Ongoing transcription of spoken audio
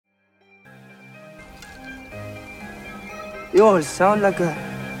You all sound like a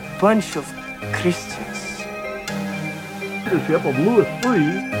bunch of Christians. Leadership of Louis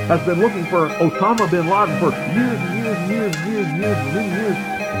Freeh has been looking for Osama bin Laden for years and years and years and years and years and many years.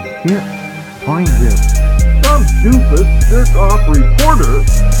 And can't find him. Some doofus jerk-off reporter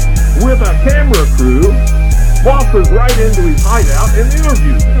with a camera crew waltzes right into his hideout and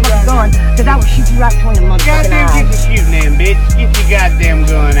interviews him. Gun, because I will shoot you right between the motherfucking Goddamn, eyes. get the shooting then, bitch. Get your goddamn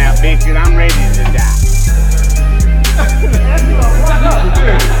gun out, bitch, because I'm ready to die.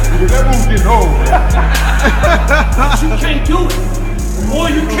 That move's getting old. But you can't do it. Or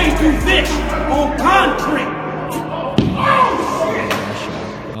you can't do this on concrete.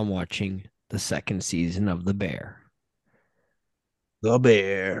 I'm watching the second season of The Bear. The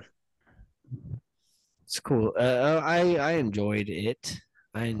Bear. It's cool. I enjoyed it.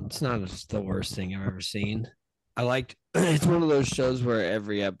 It's not the worst thing I've ever seen. I liked. It's one of those shows where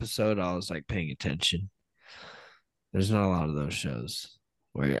every episode I was like paying attention. There's not a lot of those shows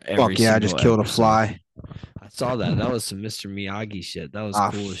where every Fuck yeah, I just killed a episode- fly. I saw that. That was some Mr. Miyagi shit. That was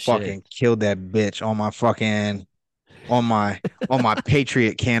I cool as fucking killed that bitch on my fucking on my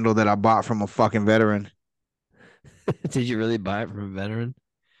Patriot candle that I bought from a fucking veteran. shit. Did you really buy it from a veteran?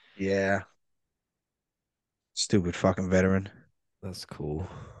 Yeah. Stupid fucking veteran. That's cool.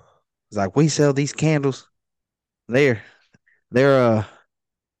 It's like, we sell these candles. They're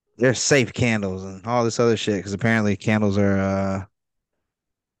safe candles and all this other shit, because apparently candles will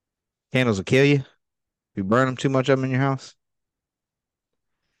kill you if you burn them too much of them in your house.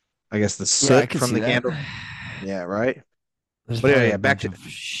 I guess the I soot could from see the that. candle. Yeah, right. There's But yeah, probably yeah, a back bunch to-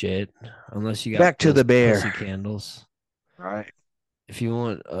 of shit. Unless you got back to those the bear. pussy candles. Right. If you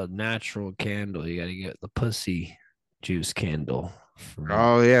want a natural candle, you got to get the pussy juice candle from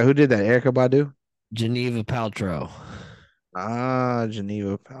Oh yeah, who did that? Erica Badu. Geneva Paltrow. Ah,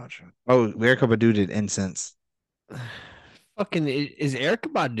 Geneva Paltrow. Oh, Erica Badu did incense. Fucking is Erica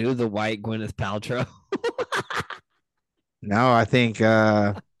Badu the white Gwyneth Paltrow? No, I think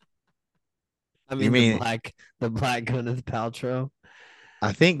I mean, mean- the black Gwyneth Paltrow.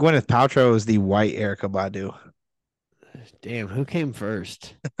 I think Gwyneth Paltrow is the white Erica Badu. Damn, who came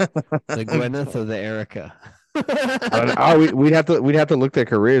first? The Gwyneth or the Erica? I don't know. Oh, we'd have to look their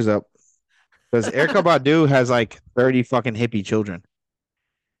careers up, because Erica Badu has like 30 fucking hippie children.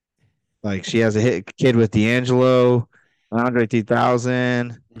 Like, she has a kid with D'Angelo, Andre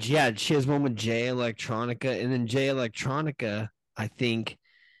 3000. Yeah, she has one with Jay Electronica, and then Jay Electronica, I think,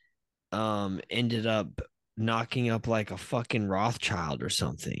 ended up knocking up like a fucking Rothschild or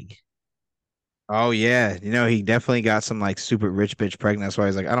something. Oh yeah, he definitely got some like super rich bitch pregnant. That's why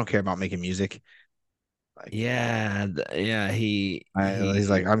he's like, I don't care about making music. Yeah, he's He's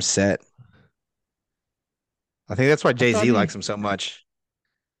like, I'm set. I think that's why Jay thought Z he- likes him so much.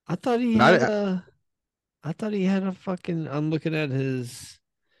 I thought he Not- had I thought he had a fucking. I'm looking at his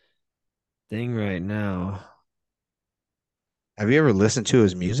thing right now. Have you ever listened to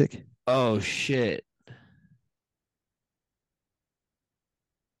his music? Oh shit.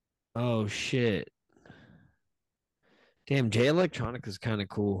 Oh shit. Damn, Jay Electronica is kind of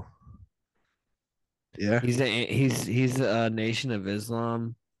cool. Yeah. He's a Nation of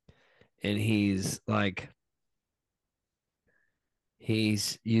Islam, and he's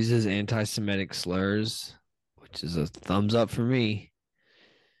uses anti-Semitic slurs, which is a thumbs up for me.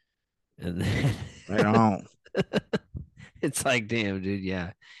 And then Right on. it's like, damn, dude,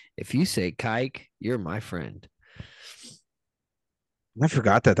 yeah. If you say kike, you're my friend. I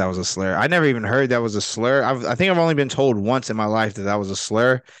forgot that was a slur. I never even heard that was a slur. I think I've only been told once in my life that was a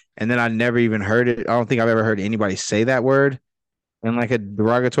slur, and then I never even heard it. I don't think I've ever heard anybody say that word in like a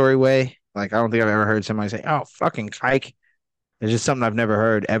derogatory way. Like, I don't think I've ever heard somebody say, "Oh, fucking kike." It's just something I've never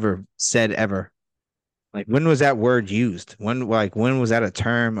heard ever said ever. Like, when was that word used? When was that a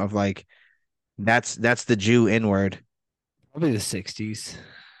term of like, that's the Jew N word? Probably the 60s.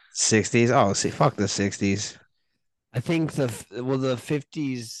 60s. Oh, see, fuck the 60s. I think the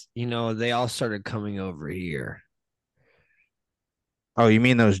 50s, they all started coming over here. Oh, you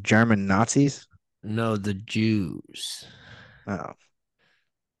mean those German Nazis? No, the Jews. Oh,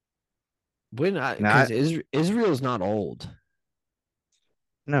 Because Israel's not old.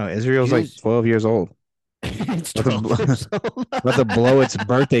 no, Israel's like Jews- 12 years old. It's Let them 12 years old. Let to blow its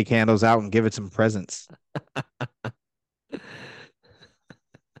birthday candles out and give it some presents.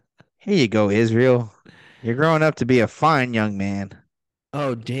 Here you go, Israel. You're growing up to be a fine young man.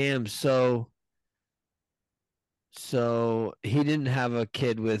 Oh, damn. So he didn't have a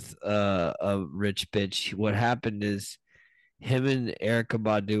kid with a rich bitch. What happened is him and Erica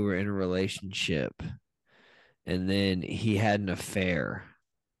Badu were in a relationship, and then he had an affair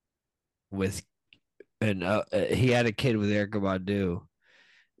with and he had a kid with Erica Badu,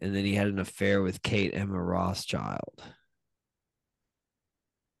 and then he had an affair with Kate Emma Rothschild.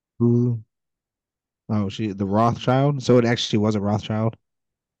 Who? Oh, the Rothschild. So it actually was a Rothschild.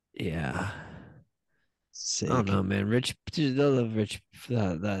 Yeah. Sick. I don't know, man. Rich, dude, they love rich.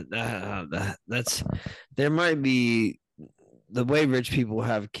 That's there might be the way rich people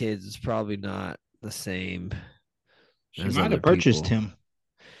have kids is probably not the same. She might have purchased him.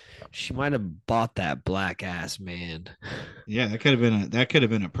 She might have bought that black ass man. Yeah, that could have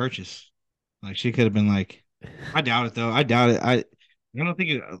been a purchase. Like she could have been like, I doubt it though. I doubt it. I don't think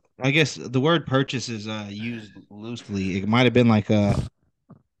it. I guess the word purchase is used loosely. It might have been like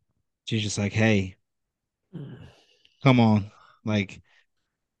she's just like, hey, come on, like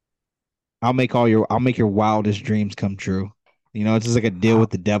I'll make your wildest dreams come true. You know, it's just like a deal with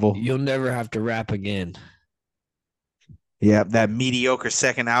the devil. You'll never have to rap again. Yeah, that mediocre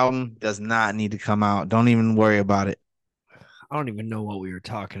second album does not need to come out. Don't even worry about it. I don't even know what we were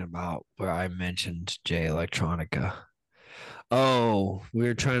talking about where I mentioned Jay Electronica. Oh, we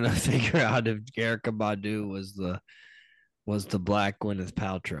were trying to figure out if Erykah Badu was the black Gwyneth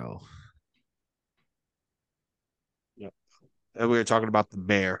Paltrow. Yep. And we were talking about the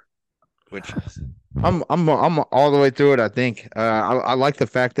bear, which I'm all the way through it. I think I like the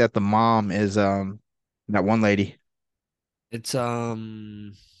fact that the mom is that one lady. It's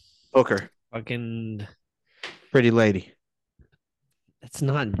Hooker, fucking pretty lady. It's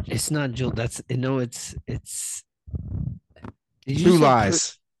not Jill. That's it's. True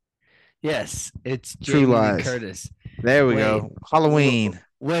Lies. Yes, it's True Jamie Lee Lies. Curtis. There we go. Halloween.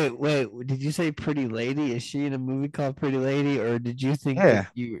 Wait. Did you say Pretty Lady? Is she in a movie called Pretty Lady, or did you think? Yeah.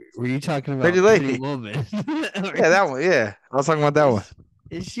 Were you talking about Pretty Lady. Pretty Woman? Yeah, that one. Yeah, I was talking about that one.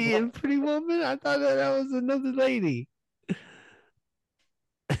 Is she in Pretty Woman? I thought that was another lady.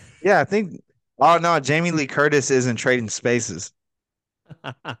 Yeah, I think. Oh no, Jamie Lee Curtis is in Trading Spaces.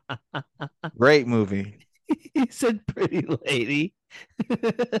 Great movie. He said Pretty Lady.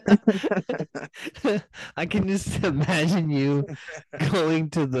 I can just imagine you going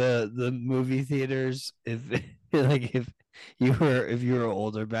to the movie theaters if you were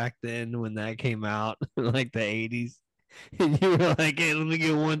older back then when that came out, like the 80s, and you were like, hey, let me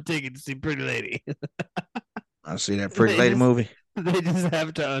get one ticket to see Pretty Lady. I see that Pretty Lady movie. They just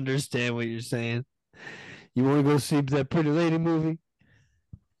have to understand what you're saying. You want to go see that Pretty Lady movie?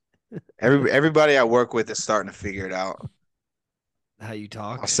 Everybody I work with is starting to figure it out. How you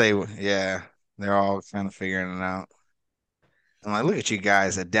talk? I'll say, yeah, they're all kind of figuring it out. I'm like, look at you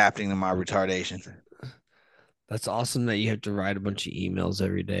guys adapting to my retardation. That's awesome that you have to write a bunch of emails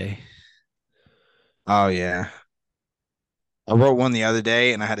every day. Oh yeah, I wrote one the other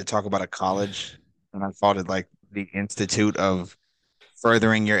day, and I had to talk about a college, and I called it like the Institute of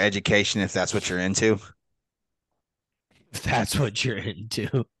Furthering Your Education, if that's what you're into. If that's what you're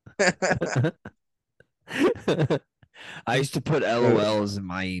into. I used to put LOLs in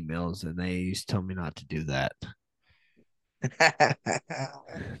my emails, and they used to tell me not to do that.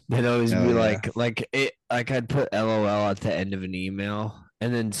 They'd always be like I'd put LOL at the end of an email,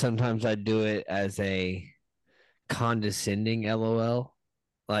 and then sometimes I'd do it as a condescending LOL.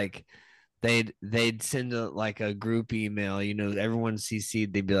 Like they'd send a group email, you know, everyone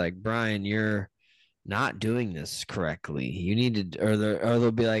CC'd, they'd be like, Brian, you're not doing this correctly. You need to, or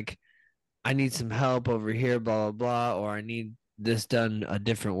they'll be like, I need some help over here, blah, blah, blah, or I need this done a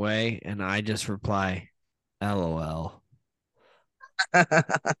different way. And I just reply, LOL. And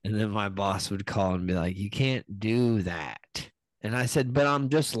then my boss would call and be like, you can't do that. And I said, but I'm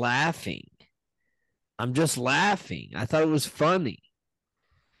just laughing. I thought it was funny.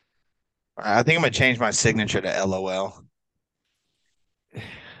 I think I'm going to change my signature to LOL.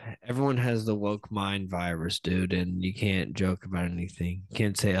 Everyone has the woke mind virus, dude, and you can't joke about anything. You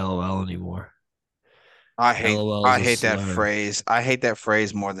can't say LOL anymore. I hate that phrase. I hate that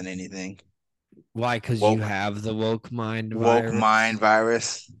phrase more than anything. Why? Because you have the woke mind virus? Woke mind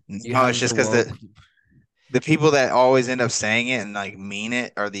virus. No, it's just because the people that always end up saying it and like mean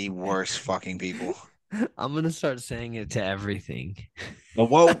it are the worst fucking people. I'm gonna start saying it to everything. The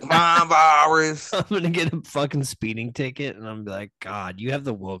woke mind virus. I'm gonna get a fucking speeding ticket, and I'm gonna be like, God, you have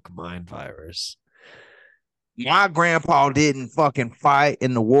the woke mind virus. My grandpa didn't fucking fight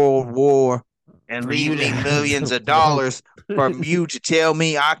in the World War and leave me millions of dollars for you to tell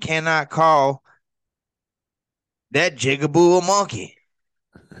me I cannot call that jigaboo a monkey.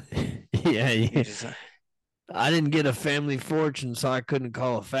 Yeah. I didn't get a family fortune, so I couldn't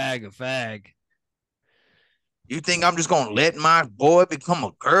call a fag a fag. You think I'm just going to let my boy become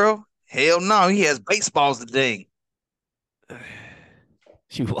a girl? Hell no, he has baseballs today.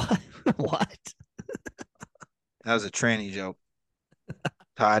 What? What? That was a tranny joke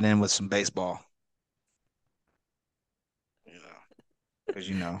tied in with some baseball. Because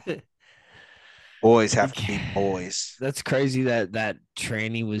boys have to be boys. That's crazy that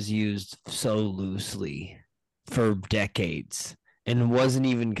tranny was used so loosely for decades and wasn't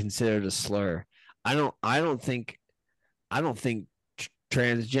even considered a slur. I don't think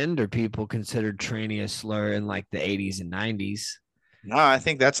transgender people considered tranny a slur in like the 80s and 90s. No, I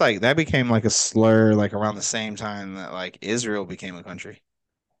think that became like a slur like around the same time that like Israel became a country.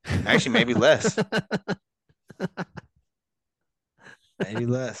 Actually, maybe less. Maybe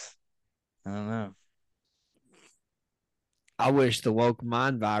less. I don't know. I wish the woke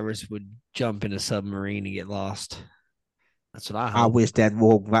mind virus would jump in a submarine and get lost. That's what I I hope. wish that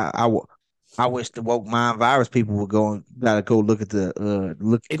woke. I wish the woke mind virus people would gotta go look at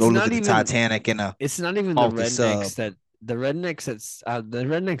the Titanic and It's not even the off the rednecks sub. that the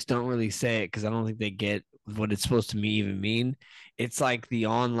rednecks don't really say it because I don't think they get what it's supposed to even mean. It's like the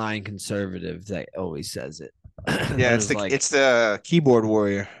online conservative that always says it. Yeah, it's the keyboard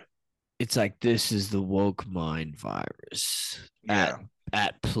warrior. It's like this is the woke mind virus Yeah,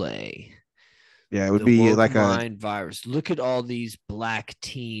 at play. yeah, it would The be woke like a mind virus. Look at all these black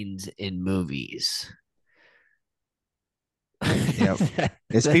teens in movies. yeah.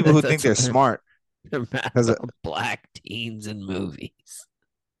 It's people who think they're smart They're mad because about black teens in movies.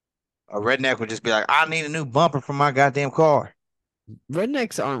 a redneck would just be like, "I need a new bumper for my goddamn car."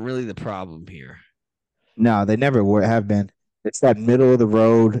 Rednecks aren't really the problem here. No, they never have been. It's that middle of the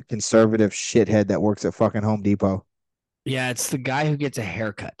road conservative shithead that works at fucking Home Depot. Yeah, it's the guy who gets a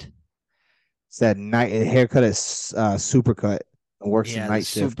haircut. It's that night haircut is supercut and works the Yeah, the night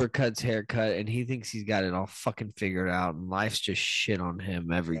shift. Supercuts haircut, and he thinks he's got it all fucking figured out, and life's just shit on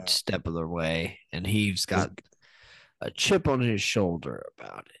him every Yeah. step of the way, and he's got a chip on his shoulder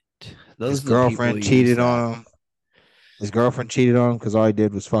about it. His girlfriend cheated on him. His girlfriend cheated on him because all he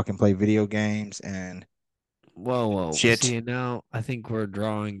did was fucking play video games and Whoa. shit. See, now I think we're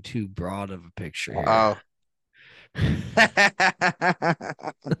drawing too broad of a picture here. Oh.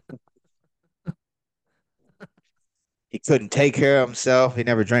 He couldn't take care of himself. He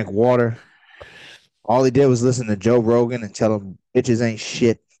never drank water. All he did was listen to Joe Rogan and tell him bitches ain't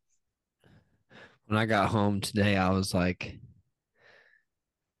shit. When I got home today, I was like,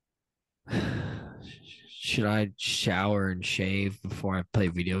 should I shower and shave before I play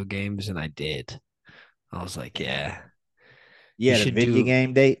video games? And I did. I was like, yeah. You had a video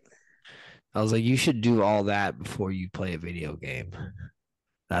game date? I was like, you should do all that before you play a video game.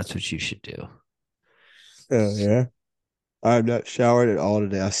 That's what you should do. Oh, yeah. I'm not showered at all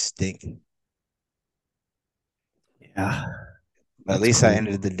today. I stink. Yeah. But at least I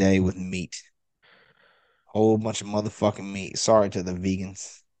ended the day with meat. Whole bunch of motherfucking meat. Sorry to the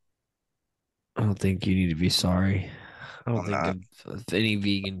vegans. I don't think you need to be sorry. I don't I'm think if any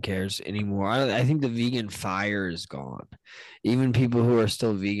vegan cares anymore. I think the vegan fire is gone. Even people who are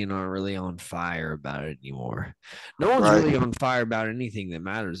still vegan aren't really on fire about it anymore. No one's Right. really on fire about anything that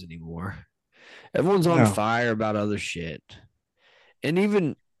matters anymore. Everyone's on No. fire about other shit. And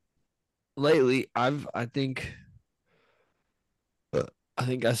even lately, I think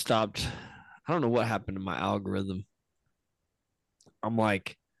I stopped. I don't know what happened to my algorithm. I'm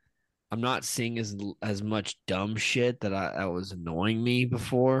not seeing as much dumb shit that was annoying me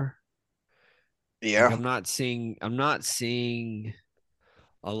before. Yeah. Like, I'm not seeing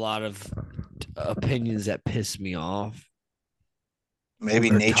a lot of opinions that piss me off. Maybe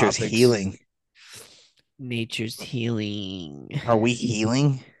Or nature's topics. healing. Nature's healing. Are we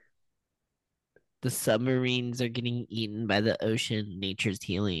healing? The submarines are getting eaten by the ocean. Nature's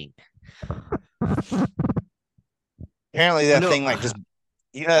healing. Apparently that No. thing like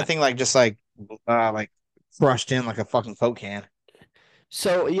just crushed in like a fucking Coke can.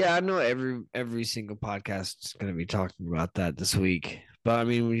 So yeah, I know every single podcast is going to be talking about that this week, but I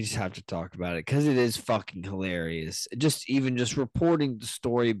mean we just have to talk about it because it is fucking hilarious. Just reporting the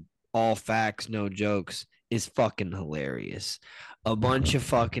story, all facts, no jokes, is fucking hilarious. A bunch of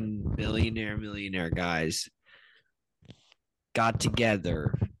fucking millionaire guys got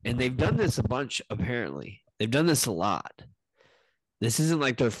together, and they've done this a bunch. Apparently, they've done this a lot. This isn't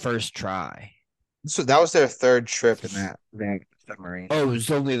like their first try. So that was their third trip in that submarine. Oh, it was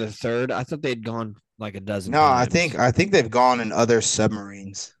only the third? I thought they'd gone like a dozen No, times. I think they've gone in other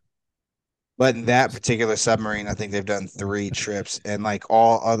submarines. But in that particular submarine, I think they've done 3 trips, and like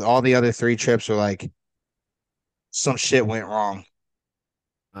all the other 3 trips were like some shit went wrong.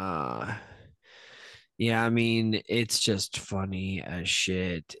 Yeah, I mean, it's just funny as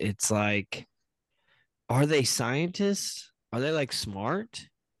shit. It's like, are they scientists? Are they like smart?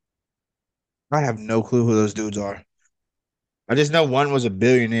 I have no clue who those dudes are. I just know one was a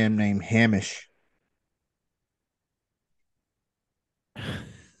billionaire named Hamish.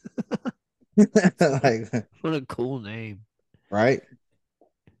 Like, What a cool name. right?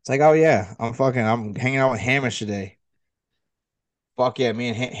 It's like, oh yeah, I'm hanging out with Hamish today. Fuck yeah, me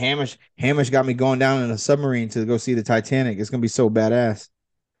and Hamish got me going down in a submarine to go see the Titanic. It's gonna be so badass.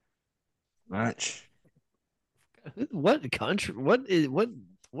 Much. What country? What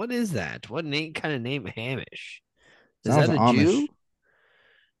is that? What name? Kind of name Hamish? Is Sounds that a Amish. Jew?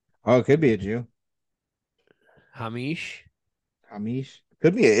 Oh, it could be a Jew. Hamish. Hamish.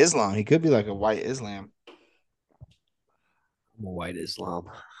 Could be an Islam. He could be like a white Islam. I'm a white Islam.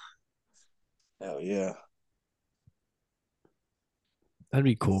 Hell yeah. That'd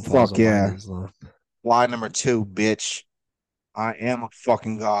be cool. If I was Fuck a yeah. white Islam. Lie number 2, bitch. I am a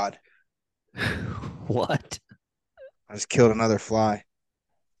fucking god. What? I just killed another fly.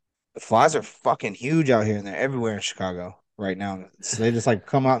 The flies are fucking huge out here, and they're everywhere in Chicago right now. So they just like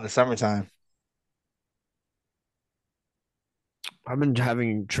come out in the summertime. I've been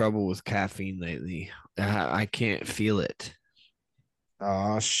having trouble with caffeine lately. I can't feel it.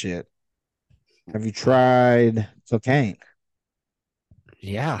 Oh shit. Have you tried cocaine?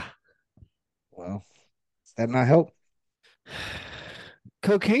 Yeah. Well, does that not help?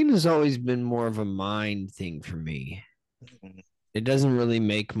 Cocaine has always been more of a mind thing for me. It doesn't really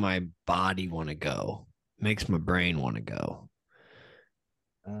make my body want to go. It makes my brain want to go.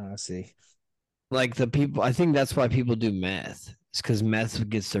 I see. Like the people, I think that's why people do meth. It's because meth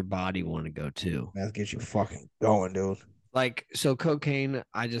gets their body want to go too. That gets you fucking going, dude. Like, so cocaine,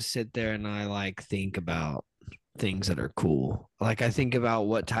 I just sit there and I like think about things that are cool. Like I think about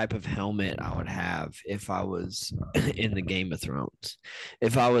what type of helmet I would have if I was in the Game of Thrones.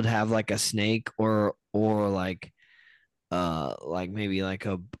 If I would have like a snake or like maybe like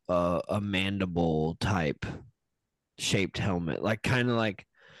a mandible type shaped helmet. Like kind of like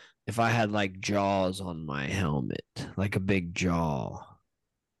if I had like jaws on my helmet, like a big jaw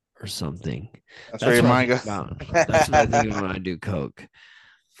or something. That's where your what I mind think goes. about. That's what I think of when I do coke.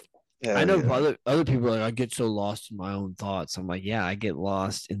 Hell I know yeah. other people are like, I get so lost in my own thoughts. I'm like, yeah, I get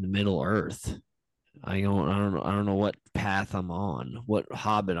lost in the Middle Earth. I don't know what path I'm on, what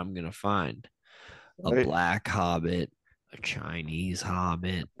hobbit I'm gonna find. A Right. black hobbit, a Chinese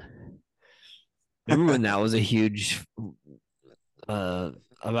hobbit. Remember when that was a huge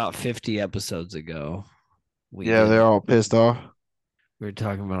about 50 episodes ago. Yeah, they're all pissed off. We were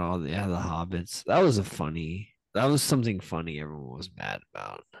talking about all the hobbits. That was something funny everyone was mad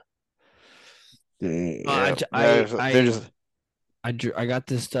about. Yeah, I got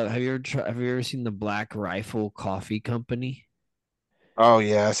this stuff. Have you ever seen the Black Rifle Coffee Company? oh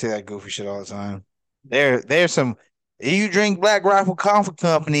yeah, I see that goofy shit all the time. There's some. If you drink Black Rifle Coffee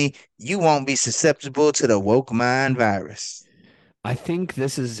Company, you won't be susceptible to the woke mind virus. I think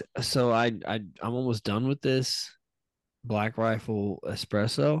this is so. I'm almost done with this Black Rifle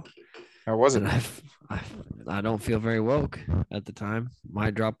Espresso, How was it? and I don't feel very woke at the time.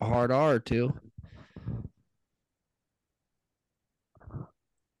 Might drop a hard R or two.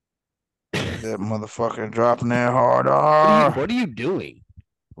 That motherfucker dropping that hard R. What are you doing?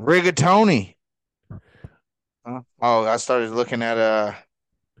 Rigatoni. Huh? Oh, I started looking at I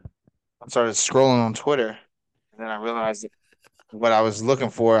started scrolling on Twitter, and then I realized that what I was looking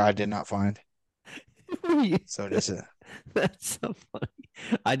for I did not find. So just That's so funny.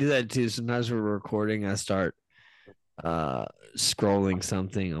 I do that too. Sometimes we're recording. I start scrolling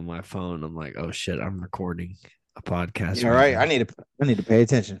something on my phone. I'm like, oh shit, I'm recording a podcast. yeah, right. I need to pay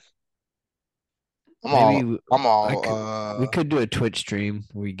attention. Maybe I'm we could do a Twitch stream.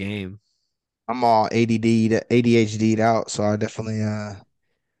 We game. I'm all ADHD'd out, so I definitely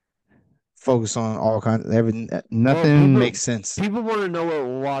focus on all kinds of everything. Nothing people- makes sense. People want to know what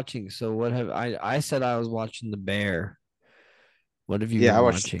we're watching. So what have I said I was watching The Bear. What have you Yeah, been I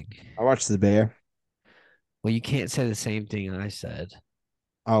watched- watching? I watched The Bear. Well, you can't say the same thing I said.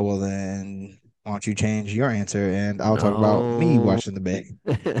 Oh well, then why don't you change your answer and I'll talk about me No. watching The Bear.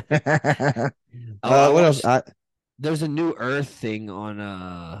 I What else? watched- There's a new Earth thing on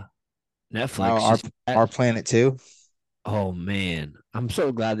Netflix. Our, our Planet 2. Oh man, I'm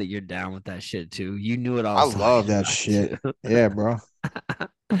so glad that you're down with that shit too. You knew it all. I love that shit. Yeah, bro.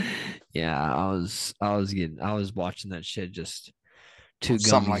 Yeah, I was watching that shit just two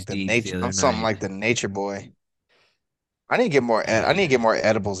Something gummies like the deep nature. other I'm something night. like the nature boy. I need to get more. I need to get more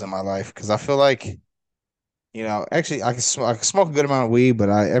edibles in my life because I feel like, actually, I can smoke a good amount of weed, but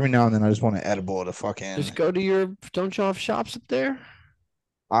every now and then I just want an edible to fucking. Just go to your. Don't you have shops up there?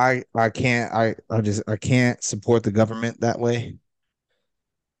 I can't support the government that way.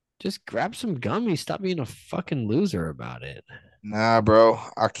 Just grab some gummies. Stop being a fucking loser about it. Nah, bro.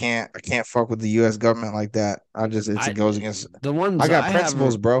 I can't fuck with the US government like that. It I goes against the ones I got I have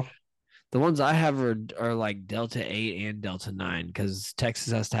principles, are, bro. the ones I have are like Delta 8 and Delta 9 because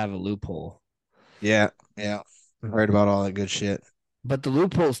Texas has to have a loophole. Yeah, yeah. I heard about all that good shit. But the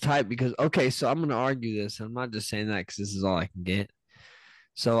loophole's tight because okay, so I'm gonna argue this. I'm not just saying that because this is all I can get.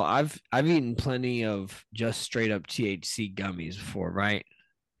 So I've eaten plenty of just straight up THC gummies before, right?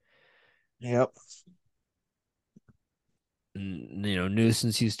 Yep. And,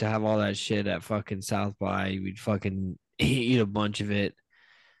 Nuisance used to have all that shit at fucking South by. We'd fucking eat a bunch of it.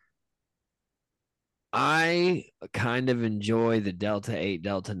 I kind of enjoy the Delta 8,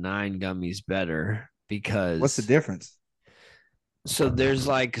 Delta 9 gummies better because What's the difference? so there's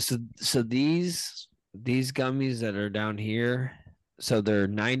like so these gummies that are down here, so they're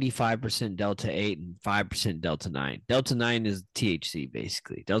 95% Delta 8 and 5% Delta 9. Delta 9 is THC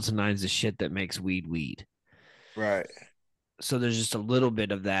basically. Delta 9 is the shit that makes weed. Right. So there's just a little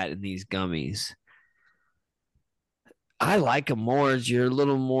bit of that in these gummies. I like them more as you're a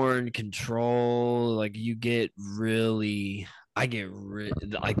little more in control. Like you get really,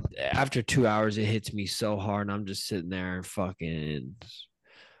 like after 2 hours, it hits me so hard. And I'm just sitting there and fucking,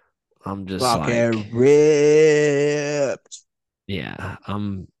 I'm just Fucking like, ripped. yeah,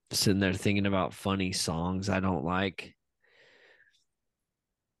 I'm sitting there thinking about funny songs I don't like.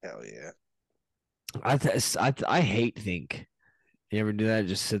 Hell yeah. I hate think. You ever do that?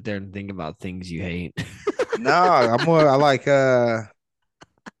 Just sit there and think about things you hate. No, I like to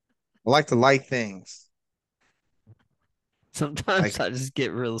like things. Sometimes Like I just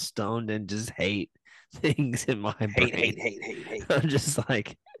get real stoned and just hate things in my brain. hate. I'm just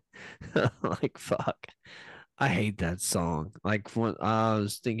like, like fuck. I hate that song. Like when I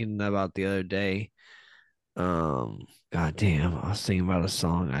was thinking about the other day. God damn, I was thinking about a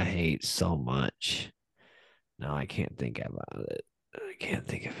song I hate so much. No, I can't think about it. I can't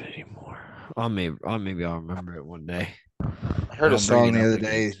think of it anymore. Maybe I'll remember it one day. I heard a I'll bring song it the up other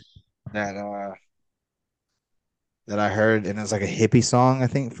again. day that I heard, and it's like a hippie song, I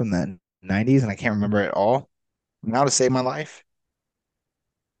think, from the 90s, and I can't remember it all. Now to save my life.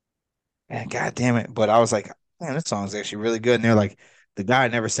 Man, god damn it. But I was like, man, this song's actually really good. And they're like, the guy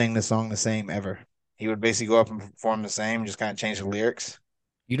never sang this song the same ever. He would basically go up and perform the same, just kind of change the lyrics.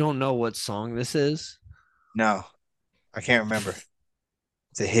 You don't know what song this is? No, I can't remember.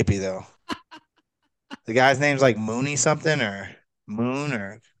 It's a hippie though. The guy's name's like Mooney something or Moon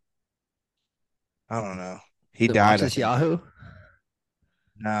or I don't know. He Is it Watch died, I This think. Yahoo?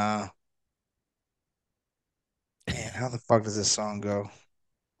 No. Man, how the fuck does this song go?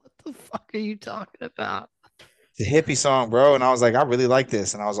 What the fuck are you talking about? It's a hippie song, bro. And I was like, I really like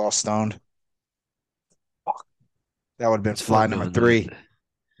this. And I was all stoned. Fuck. That would have been It's fly fun number doing 3. that.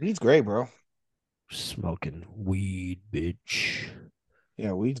 Weed's great, bro. Smoking weed, bitch.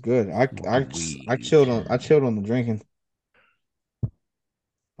 Yeah, weed's good. Weed. I chilled on the drinking.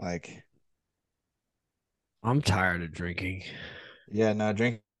 Like, I'm tired of drinking. yeah, no,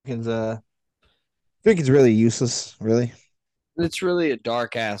 drinking's really useless, really. It's really a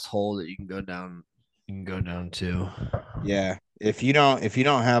dark ass hole that you can go down. You can go down to. Yeah. If you don't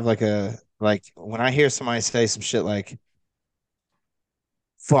have like when I hear somebody say some shit like,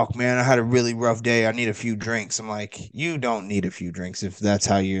 fuck man, I had a really rough day. I need a few drinks. I'm like, you don't need a few drinks if that's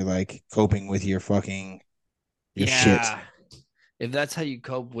how you're like coping with your fucking your shit. If that's how you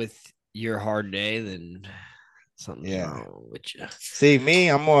cope with your hard day, then something's Yeah. wrong with you. See, me,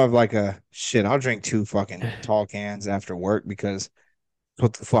 I'm more of like a shit. I'll drink 2 fucking tall cans after work because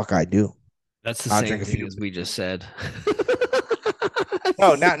what the fuck I do. That's the I'll same drink a thing few. as we just said.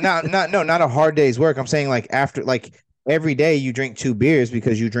 No, not a hard day's work. I'm saying like after like every day you drink 2 beers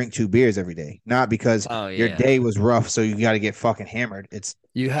because you drink 2 beers every day, not because Oh your yeah. day was rough, so you got to get fucking hammered. It's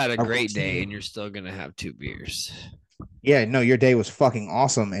You had a a great day routine. and you're still gonna have 2 beers. Yeah, no, your day was fucking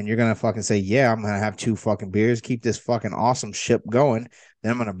awesome, and you're gonna fucking say, yeah, I'm gonna have 2 fucking beers, keep this fucking awesome ship going.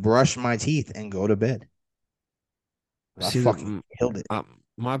 Then I'm gonna brush my teeth and go to bed. I See, fucking killed it.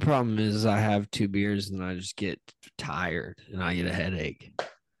 my problem is I have 2 beers and I just get tired and I get a headache.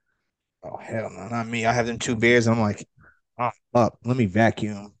 Oh hell no, not me. I have them 2 beers, and I'm like, oh, up. Let me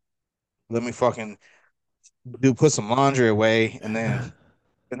vacuum. Let me fucking put some laundry away, and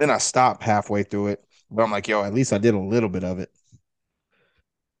then I stop halfway through it. But I'm like, yo, at least I did a little bit of it.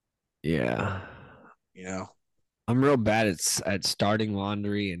 Yeah. You know? I'm real bad at starting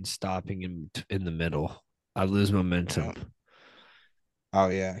laundry and stopping in the middle. I lose momentum. Oh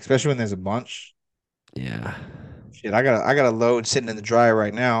yeah, especially when there's a bunch. Yeah. Shit, I got a load sitting in the dryer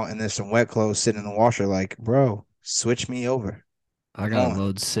right now, and there's some wet clothes sitting in the washer. Like, bro, switch me over. I Come got a on.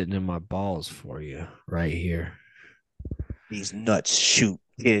 load sitting in my balls for you right here. These nuts shoot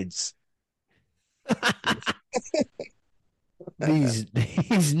kids.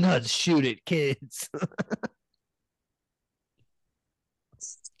 These nuts shoot at kids.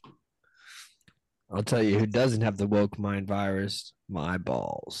 I'll tell you who doesn't have the woke mind virus. My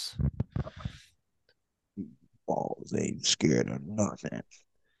balls. Balls ain't scared of nothing.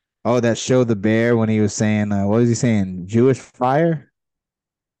 Oh, that show The Bear when he was saying, what was he saying? Jewish fire?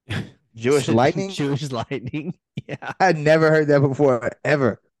 Jewish lightning? Jewish lightning. Yeah. I'd never heard that before,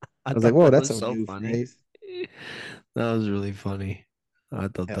 ever. I was like, thought whoa, that that's was a so new funny. phrase. That was really funny. I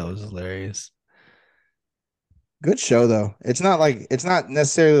thought Yeah. that was hilarious. Good show though. It's not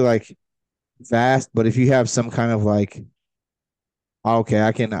necessarily like fast, but if you have some kind of like okay,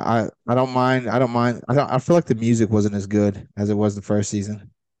 I don't mind. I feel like the music wasn't as good as it was the first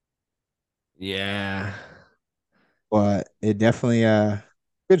season, Yeah. but it definitely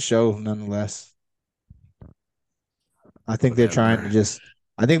good show nonetheless. I think they're trying to Whatever. just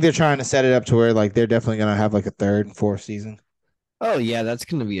I think they're trying to set it up to where like they're definitely gonna have like a third and fourth season. Oh yeah, that's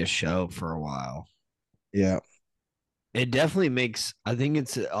gonna be a show for a while. Yeah. It definitely makes. I think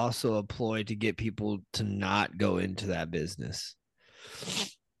it's also a ploy to get people to not go into that business.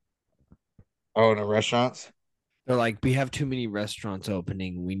 Oh, in the restaurants? They're like, we have too many restaurants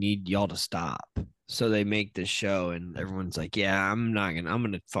opening. We need y'all to stop. So they make this show, and everyone's like, "Yeah, I'm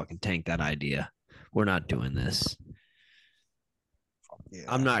gonna fucking tank that idea. We're not doing this. Yeah.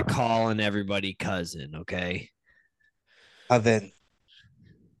 I'm not calling everybody cousin, okay?" Then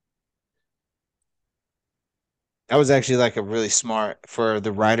that was actually like a really smart for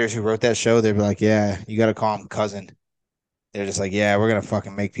the writers who wrote that show. They'd be like, "Yeah, you got to call him cousin." They're just like, "Yeah, we're gonna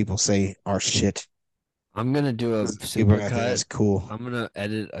fucking make people say our shit. I'm gonna do a People are super gonna think that's cut. cool." I'm gonna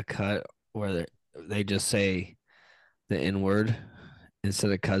edit a cut where they just say the N word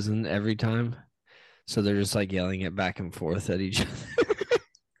instead of cousin every time. So they're just like yelling it back and forth at each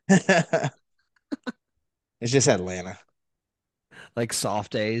other. It's just Atlanta. Like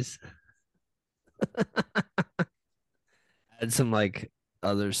soft A's. Add some like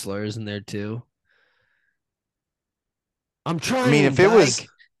other slurs in there too. I'm trying. I mean, if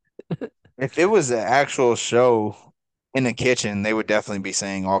it was an actual show in the kitchen, they would definitely be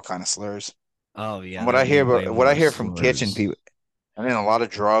saying all kind of slurs. Oh yeah. And what I there'd be hear, way what I more hear from kitchen slurs. people, I mean, a lot of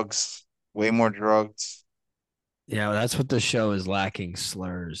drugs, way more drugs. Yeah, that's what the show is lacking,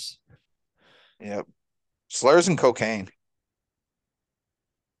 slurs. Yep, slurs and cocaine.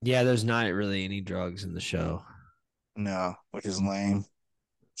 Yeah, there's not really any drugs in the show. No, which is lame.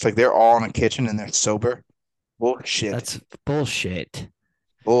 It's like they're all in a kitchen and they're sober. Bullshit. That's bullshit.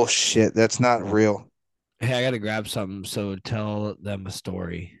 Bullshit. That's not real. Hey, I gotta grab something, so tell them a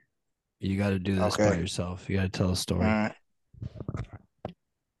story. You gotta do this by Okay. yourself. You gotta tell a All story. right.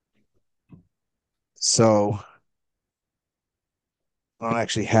 So I don't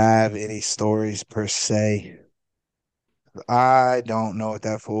actually have any stories per se. I don't know what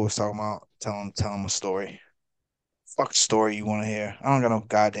that fool was talking about. Tell him a story. Fuck story you want to hear. I don't got no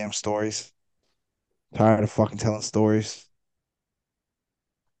goddamn stories. Tired of fucking telling stories.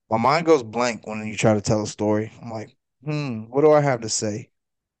 My mind goes blank when you try to tell a story. I'm like, what do I have to say?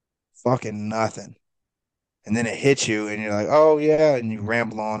 Fucking nothing. And then it hits you and you're like, oh yeah, and you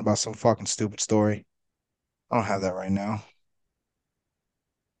ramble on about some fucking stupid story. I don't have that right now.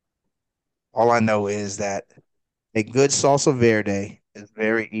 All I know is that a good salsa verde is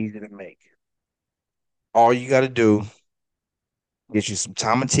very easy to make. All you got to do, get you some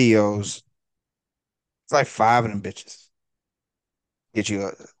tomatillos. It's like 5 of them bitches. Get you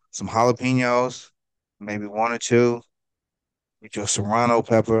some jalapenos, maybe 1 or 2. Get you a serrano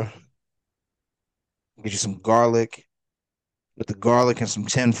pepper. Get you some garlic. Put the garlic in some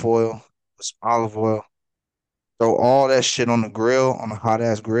tin foil with some olive oil. Throw all that shit on the grill, on a hot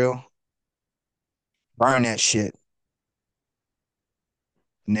ass grill. Burn that shit.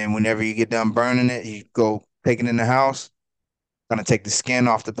 And then whenever you get done burning it, you go take it in the house. Gonna take the skin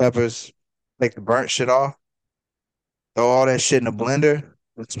off the peppers, take the burnt shit off. Throw all that shit in a blender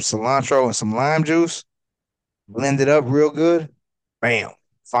with some cilantro and some lime juice. Blend it up real good. Bam.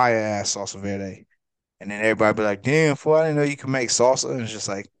 Fire ass salsa verde. And then everybody be like, damn, fool, I didn't know you could make salsa. And it's just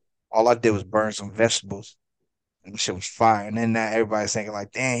like, all I did was burn some vegetables. And the shit was fire. And then now everybody's thinking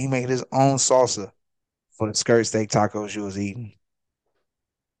like, damn, he making his own salsa for the skirt steak tacos you was eating.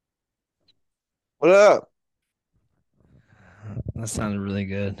 What up? That sounded really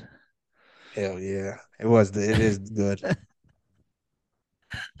good. Hell yeah. It is good.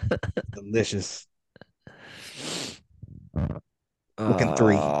 Delicious. Looking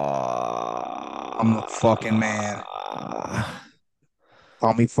 3. I'm the fucking man.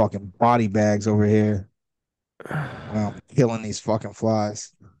 Call me fucking body bags over here. Wow, I'm killing these fucking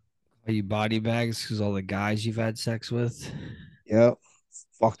flies. Are you body bags because all the guys you've had sex with? Yep.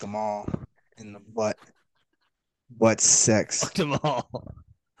 Fuck them all in the butt. Butt sex. Fucked them all.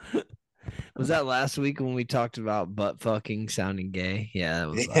 Was that last week when we talked about butt fucking sounding gay? Yeah, that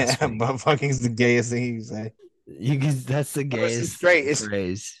was last Yeah, week. butt fucking's the gayest thing you can say. That's the gayest straight. It's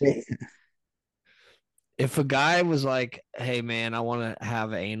phrase. If a guy was like, "Hey man, I want to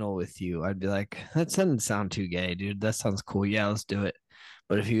have anal with you," I'd be like, "That doesn't sound too gay, dude. That sounds cool. Yeah, let's do it."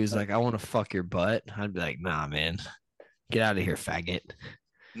 But if he was like, "I want to fuck your butt," I'd be like, "Nah, man, get out of here, faggot."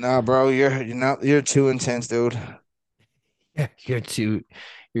 Nah, bro, you're too intense, dude. You're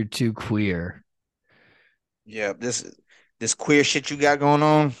too queer. Yeah, this queer shit you got going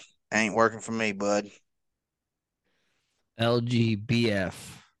on ain't working for me, bud.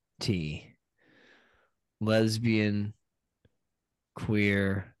 LGBFT, lesbian,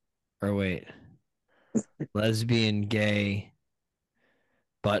 queer, or wait, lesbian, gay,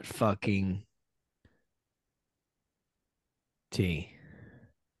 butt fucking T.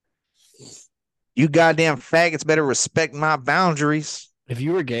 You goddamn faggots better respect my boundaries. If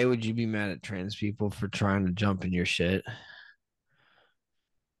you were gay, would you be mad at trans people for trying to jump in your shit?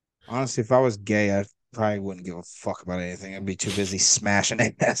 Honestly, if I was gay, I probably wouldn't give a fuck about anything. I'd be too busy smashing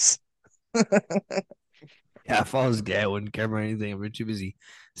ass. Yeah, if I was gay, I wouldn't care about anything. I'd be too busy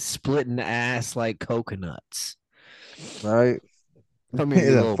splitting ass like coconuts. Right? Come here,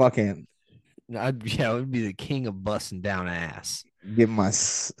 you The little. fucking I would be the king of busting down ass. give my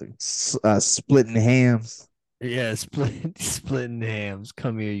splitting hams. Yeah, splitting hams.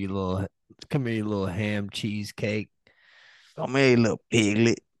 Come here, you little ham cheesecake. Come here, little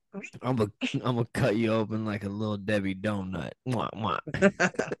piglet. I'm gonna cut you open like a little Debbie donut. Mwah, mwah.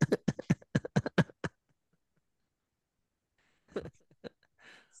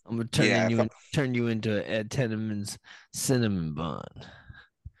 I'm gonna turn you into a Ed Tenneman's cinnamon bun.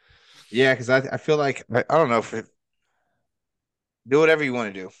 Yeah, because I feel like I don't know if do whatever you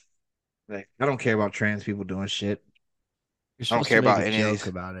want to do. Like I don't care about trans people doing shit. You're I don't supposed care to make about a any of joke these.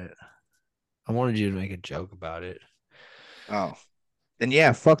 about it. I wanted you to make a joke about it. Oh, then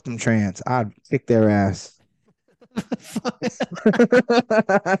yeah, fuck them trans. I'd kick their ass.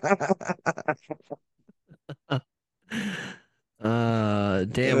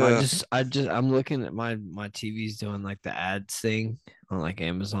 Damn, Ugh. I'm looking at my TV's doing like the ads thing on like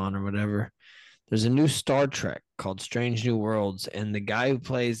Amazon or whatever. There's a new Star Trek called Strange New Worlds, and the guy who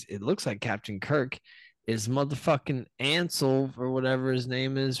plays it looks like Captain Kirk is motherfucking Ansel or whatever his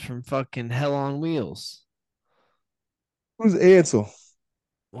name is from fucking Hell on Wheels. Who's Ansel?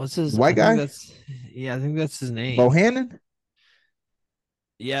 What's his White guy? I think that's his name. Bohannon?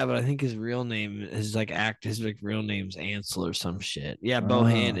 Yeah, but I think his real name his real name's Ansel or some shit. Yeah,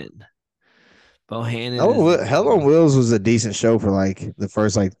 Bohannon. Bohannon. Hell on Wheels was a decent show for like the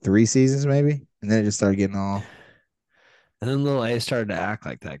first like 3 seasons, maybe, and then it just started getting all. And then Lil A started to act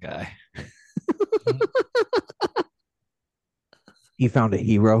like that guy. He found a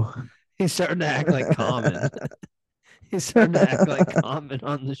hero. He started to act like Common. He started to act like Common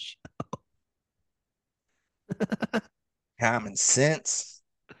on the show. Common sense.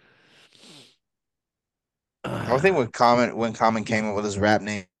 I think when Common came up with his rap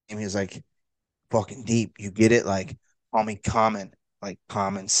name, he was like, "Fucking deep, you get it? Like, call me Common, like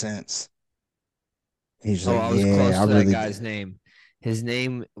common sense." He's like, I was "Yeah, close I to really that guy's name. His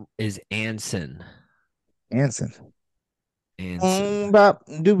name is Anson. Anson." Anson. Bop,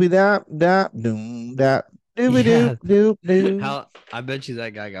 doobie dop dop doom dop doobie doop doop doop. How I bet you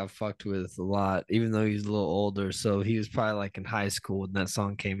that guy got fucked with a lot, even though he's a little older. So he was probably like in high school when that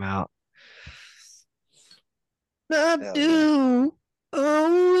song came out. You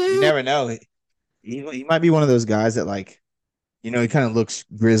never know. He might be one of those guys that like, he kind of looks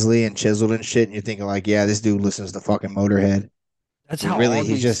grizzly and chiseled and shit, and you're thinking like, yeah, this dude listens to fucking Motorhead. That's how really all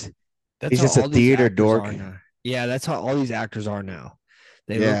he's these, just that's he's how just a all these theater actors dork. are now. Yeah, that's how all these actors are now.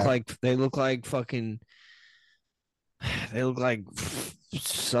 They look like fucking. They look like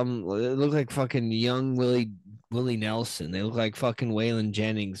fucking young Willie Nelson. They look like fucking Waylon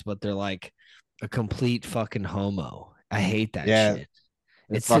Jennings, but they're like a complete fucking homo. I hate that shit.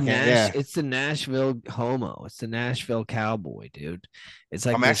 It's the Nashville homo. It's the Nashville cowboy, dude. It's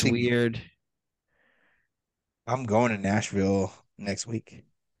like weird. I'm going to Nashville next week.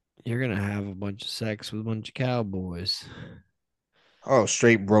 You're gonna have a bunch of sex with a bunch of cowboys. Oh,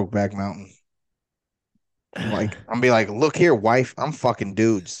 straight Brokeback Mountain. I'm be like, look here, wife. I'm fucking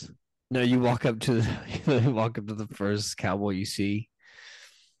dudes. No, you walk up to the first cowboy you see,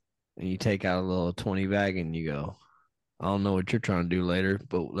 and you take out a little 20 bag, and you go, I don't know what you're trying to do later,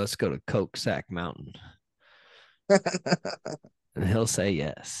 but let's go to Coke Sack Mountain. And he'll say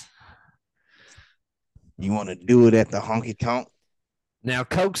yes. You want to do it at the honky tonk? Now,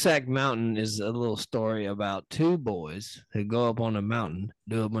 Coke Sack Mountain is a little story about two boys who go up on a mountain,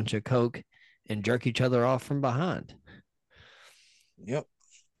 do a bunch of coke, and jerk each other off from behind. Yep.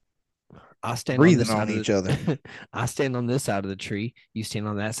 I stand breathing on, on this each side of other. the, I stand on this side of the tree. You stand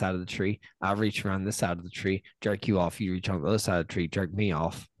on that side of the tree. I reach around this side of the tree, jerk you off. You reach on the other side of the tree, jerk me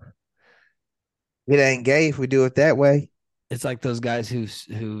off. It ain't gay if we do it that way. It's like those guys who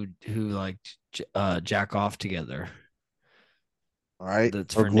like jack off together. All right.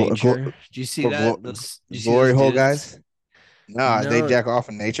 That's for nature. Do you see that? Glory hole guys? No, they No. jack off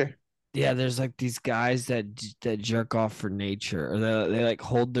in nature. Yeah, there's like these guys that jerk off for nature, or they like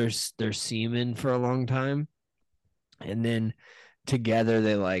hold their semen for a long time, and then together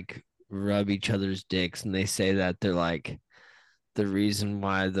they like rub each other's dicks, and they say that they're like the reason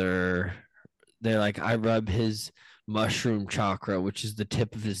why they're like, I rub his mushroom chakra, which is the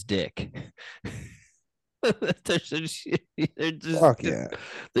tip of his dick. They're just Fuck yeah.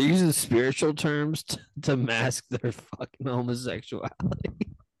 They're using spiritual terms to mask their fucking homosexuality.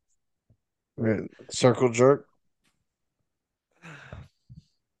 Circle jerk.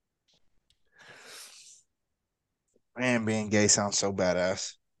 Man, being gay sounds so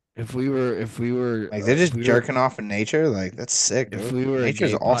badass. If we were Like they're just jerking off in nature, like that's sick. If dude. we were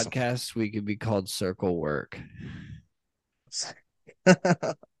Nature's a gay awesome. podcast, we could be called Circle Work.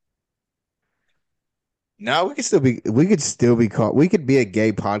 No, we could still be called. We could be a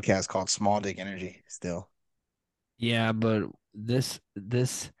gay podcast called Small Dick Energy. Still, Yeah, but this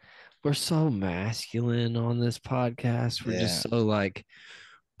we're so masculine on this podcast. We're just so like,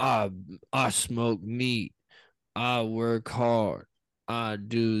 I smoke meat, I work hard, I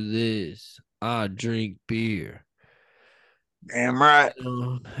do this, I drink beer. damn right.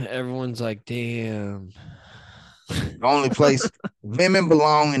 Everyone's like, damn. The only place women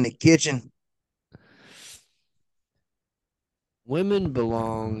belong in the kitchen. Women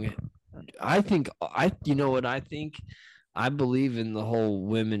belong. You know what I think? I believe in the whole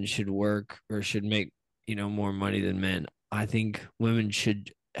women should work or should make, more money than men. I think women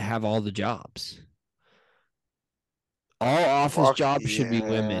should have all the jobs. All office jobs should be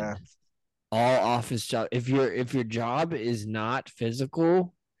women. All office job. If your job is not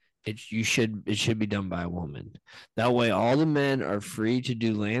physical, it should be done by a woman. That way all the men are free to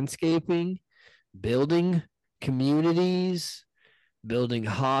do landscaping, building communities, building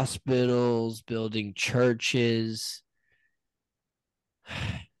hospitals, building churches,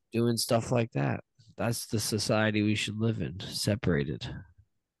 doing stuff like that. That's the society we should live in, separated.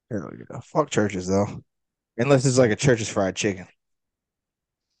 Fuck churches though, unless it's like a church's fried chicken.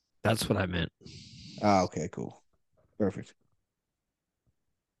 That's what I meant. Oh, okay, cool, perfect.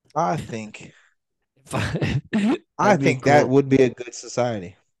 I think that would be a good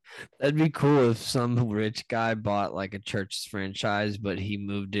society. That'd be cool if some rich guy bought like a church's franchise, but he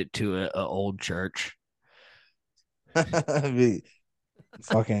moved it to an old church. Be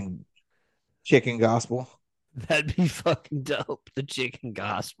fucking chicken gospel. That'd be fucking dope. The chicken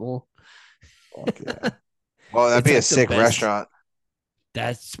gospel. Fuck yeah. Well, that'd be like a sick restaurant.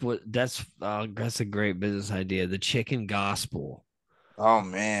 That's a great business idea. The chicken gospel. Oh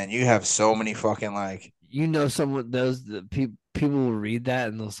man, you have so many fucking like. Someone people will read that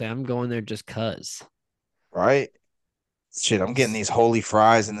and they'll say, "I'm going there just cuz." Right? Shit, I'm getting these holy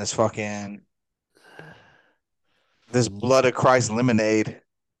fries and this blood of Christ lemonade.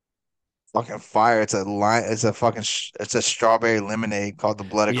 Fucking fire! It's a strawberry lemonade called the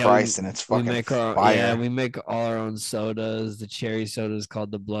blood of Christ, and it's fucking fire. Yeah, we make all our own sodas. The cherry soda is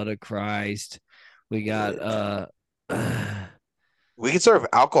called the blood of Christ. We got We could serve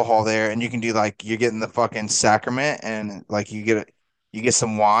alcohol there, and you can do like you're getting the fucking sacrament, and like you get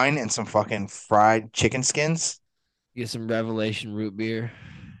some wine and some fucking fried chicken skins. Get some Revelation root beer.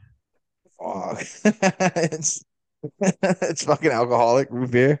 Fuck. it's fucking alcoholic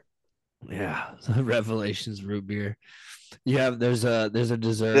root beer. Yeah, Revelations root beer. There's a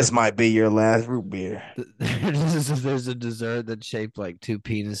dessert. This might be your last root beer. There's a dessert that's shaped like two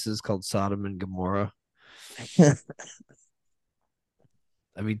penises called Sodom and Gomorrah.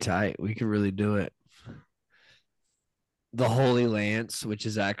 That'd be tight. We could really do it. The Holy Lance, which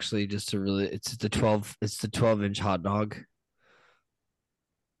is actually just it's the 12-inch hot dog.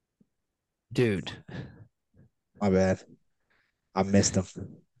 Dude. My bad. I missed him.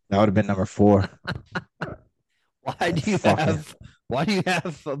 That would have been number 4. Why do you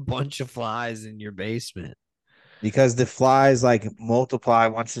have a bunch of flies in your basement? Because the flies like multiply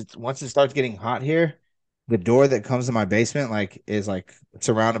once it starts getting hot here. the door that comes to my basement like is like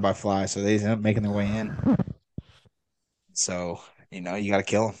surrounded by flies, so they end up making their way in. So you got to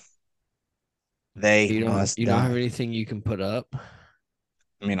kill them. They must You don't have die. anything you can put up?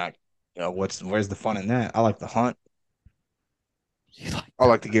 I mean, where's the fun in that? I like to hunt. You like I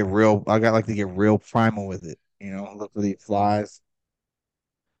like to get real. I got like to get real primal with it. Look for these flies.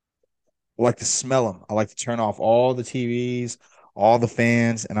 I like to smell them. I like to turn off all the TVs, all the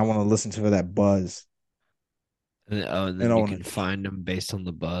fans, and I want to listen to that buzz. and And then I you want can to, find them based on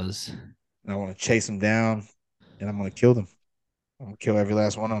the buzz. and I want to chase them down, and I'm gonna kill them. I'm gonna kill every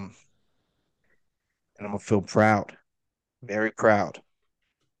last one of them, and I'm gonna feel proud, very proud.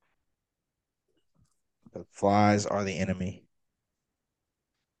 The flies are the enemy.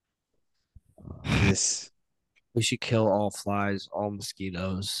 This We should kill all flies, all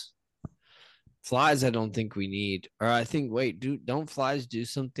mosquitoes. Flies, I don't think we need. Or I think, wait, don't flies do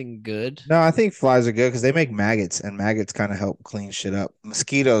something good? No, I think flies are good because they make maggots, and maggots kind of help clean shit up.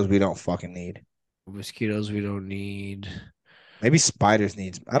 Mosquitoes, we don't fucking need. Mosquitoes, we don't need. Maybe spiders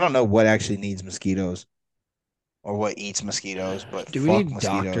needs. I don't know what actually needs mosquitoes or what eats mosquitoes, but Do we fuck need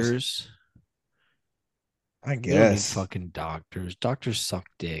mosquitoes. doctors? I We don't need guess fucking doctors. Doctors suck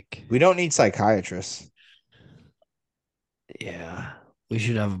dick. we don't need psychiatrists. Yeah. We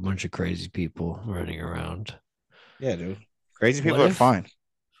should have a bunch of crazy people running around. Yeah, dude. Crazy people What are if- fine.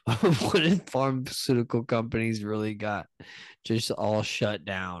 What if pharmaceutical companies really got just all shut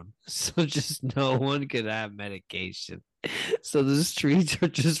down? So just no one could have medication. So the streets are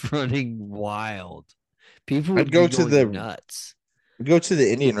just running wild. People would I'd go be to going the nuts. go to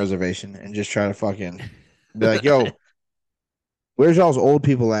the Indian reservation and just try to fucking be like, yo, where's y'all's old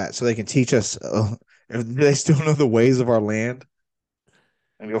people at so they can teach us if they still know the ways of our land?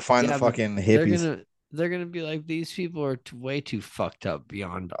 And go find the Yeah, but fucking they're hippies. gonna be like, these people are way too fucked up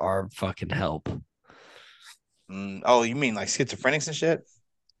beyond our fucking help. Oh, you mean like schizophrenics and shit?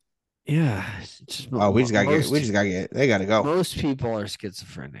 Yeah, it's just Oh, we just gotta get. most We just gotta get. They gotta go. most people are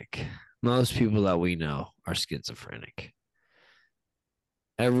schizophrenic. Most people that we know are schizophrenic.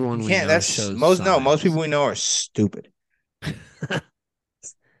 Everyone You we can't. know That's shows most. No, most signs. people we know are stupid.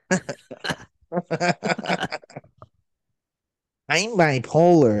 I'm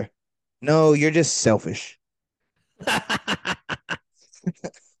bipolar. No, you're just selfish.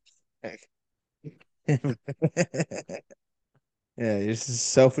 Yeah, you're just a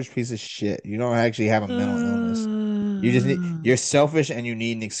selfish piece of shit. You don't actually have a mental illness. You're selfish and you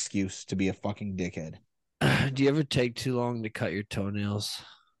need an excuse to be a fucking dickhead. Do you ever take too long to cut your toenails?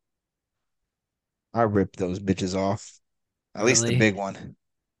 I rip those bitches off. At least the Really? big one.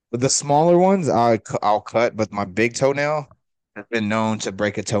 But the smaller ones, I'll cut. But my big toenail has been known to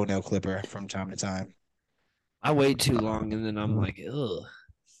break a toenail clipper from time to time. I wait too long and then I'm like, ugh,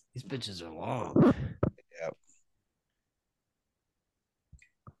 these bitches are long. Yep.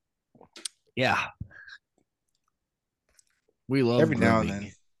 Yeah. We love Every now and grooming.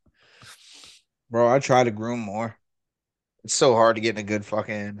 then, bro. I try to groom more. It's so hard to get in a good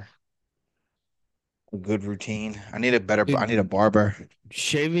routine. I need a better. Dude. I need a barber.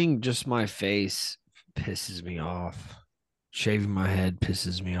 Shaving just my face pisses me off. Shaving my head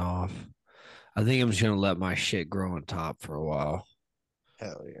pisses me off. I think I'm just gonna let my shit grow on top for a while.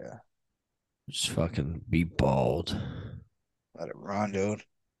 Hell yeah. Just fucking be bald. Let it run, dude.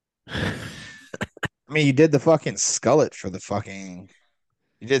 I mean, you did the fucking skullet for the fucking.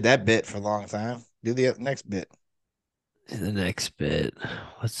 You did that bit for a long time. Do the next bit. The next bit.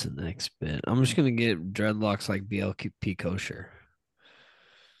 What's the next bit? I'm just gonna get dreadlocks like BLP kosher.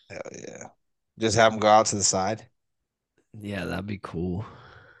 Hell yeah. Just have them go out to the side. Yeah, that'd be cool.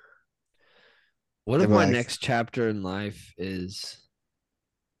 What They'd if be my like- next chapter in life is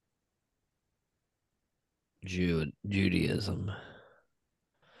Judaism?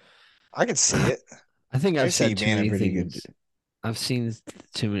 I could see it. I think I I've see you said too being a many pretty good. things. I've seen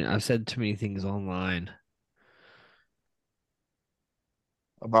too many. I've said too many things online.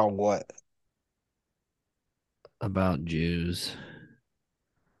 About what? About Jews.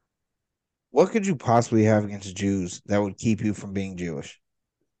 What could you possibly have against Jews that would keep you from being Jewish?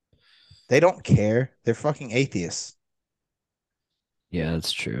 They don't care. They're fucking atheists. Yeah,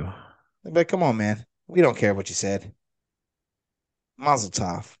 that's true. They're like, come on, man. We don't care what you said. Mazel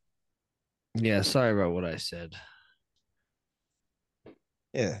tov. Yeah, sorry about what I said.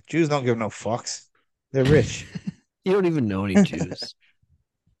 Yeah, Jews don't give no fucks. They're rich. You don't even know any Jews.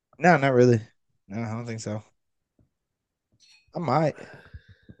 No, not really. No, I don't think so. I might.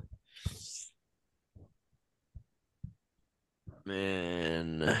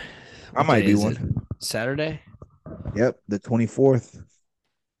 Man. I What might day be is one. it? Saturday? Yep, the 24th.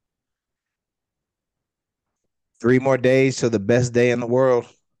 3 more days to the best day in the world.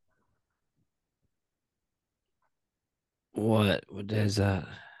 What day is that?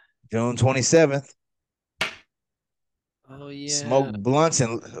 June 27th. Oh yeah. Smoke blunts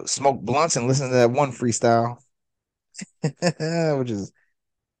and listen to that one freestyle, which is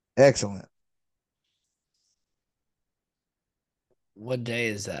excellent. What day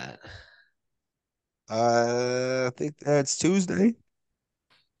is that? I think that's Tuesday.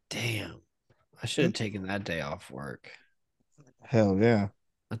 Damn. I should have taken that day off work. Hell yeah.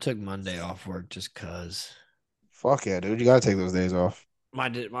 I took Monday off work just cause Fuck yeah, dude. You gotta take those days off. my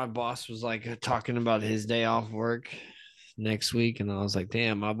boss was like talking about his day off work next week, and I was like,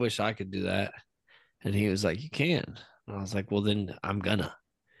 damn, I wish I could do that. And he was like, you can. And I was like, well, then I'm gonna,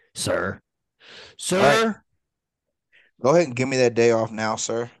 sir. Sir. Right. Go ahead and give me that day off now,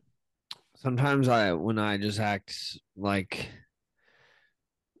 sir. Sometimes when I just act like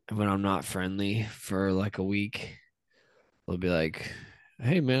when I'm not friendly for like a week, they'll be like,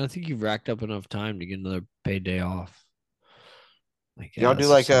 hey man, I think you've racked up enough time to get another paid day off. Like, yeah, Y'all do that's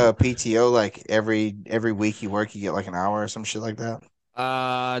like what's up. a PTO, like every week you work, you get like an hour or some shit like that.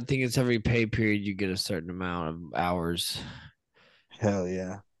 I think it's every pay period you get a certain amount of hours. Hell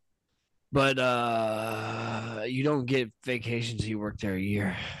yeah. But you don't get vacations you work there a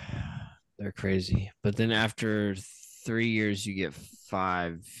year. They're crazy. But then after 3 years you get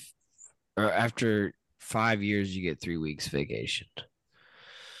five, or after 5 years you get 3 weeks vacation.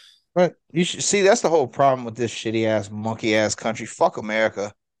 But you should see that's the whole problem with this shitty ass monkey ass country. Fuck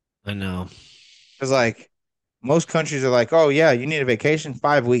America. I know. Because like most countries are like, oh yeah, you need a vacation,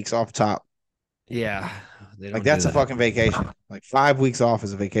 5 weeks off top. Yeah. They don't Like do that's a that. fucking vacation. Like 5 weeks off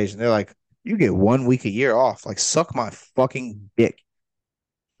is a vacation. They're like, you get 1 week a year off. Like suck my fucking dick.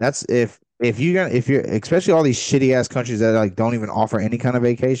 That's if you're especially all these shitty ass countries that like don't even offer any kind of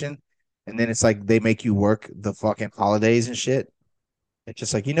vacation, and then it's like they make you work the fucking holidays and shit. It's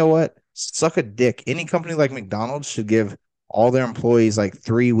just like, you know what? Suck a dick. Any company like McDonald's should give all their employees like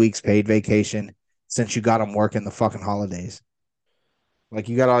 3 weeks paid vacation since you got them working the fucking holidays. Like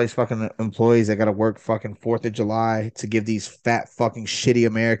you got all these fucking employees that got to work fucking 4th of July to give these fat fucking shitty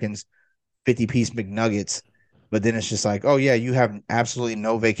Americans 50-piece McNuggets. But then it's just like, oh yeah, you have absolutely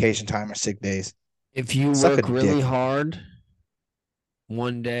no vacation time or sick days. If you Suck a work really dick. hard,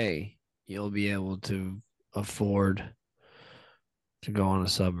 one day you'll be able to afford to go on a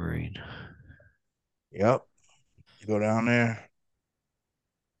submarine. Yep. You go down there,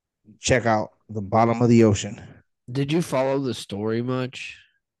 check out the bottom of the ocean. Did you follow the story much?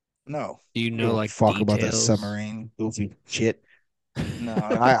 No. Do you I know don't like fuck about that details? submarine goofy shit. No,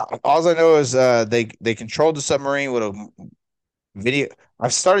 I all I know is they controlled the submarine with a video.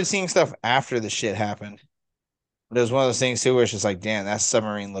 I've started seeing stuff after the shit happened. But it was one of those things too where it's just like, damn, that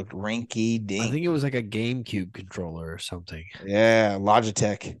submarine looked rinky I dink. think it was like a GameCube controller or something. Yeah,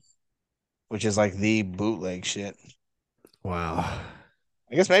 Logitech, which is like the bootleg shit. Wow.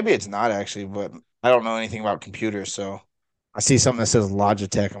 I guess maybe it's not actually, but I don't know anything about computers, so I see something that says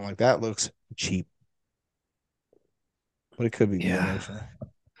Logitech. I'm like, that looks cheap. But it could be good Yeah. actually.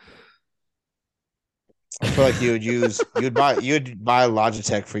 I feel like you'd buy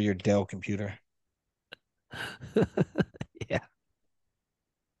Logitech for your Dell computer. Yeah.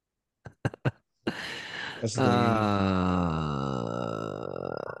 That's the thing.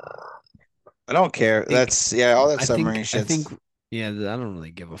 Uh, I don't care. think- That's all that submarine I shit. think, yeah, I don't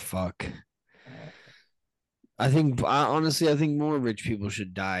really give a fuck. Honestly, I think more rich people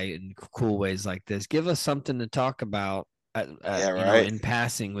should die in cool ways like this. Give us something to talk about right. in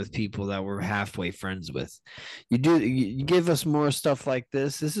passing with people that we're halfway friends with. You give us more stuff like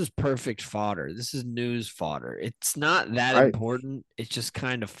this. This is perfect fodder. This is news fodder. It's not that Right. important. It's just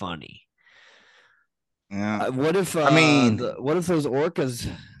kind of funny. Yeah. What if what if those orcas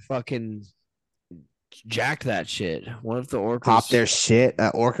fucking jacked that shit? What if the orcas Pop their shit.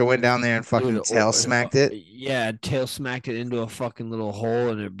 Orca went down there and fucking Dude, tail smacked it. Yeah, tail smacked it into a fucking little hole,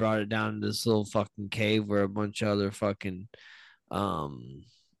 and it brought it down to this little fucking cave where a bunch of other fucking goddamn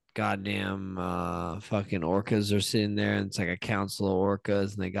fucking orcas are sitting there, and it's like a council of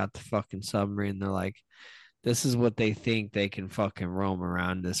orcas, and they got the fucking submarine. They're like, this is what they think they can fucking roam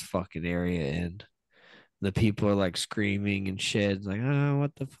around this fucking area in. The people are like screaming and shit. It's like, oh,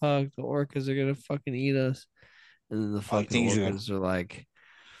 what the fuck? The orcas are gonna fucking eat us. And then the fucking orcas are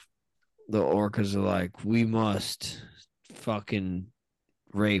like, we must fucking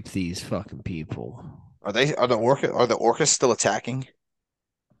rape these fucking people. Are the orcas still attacking?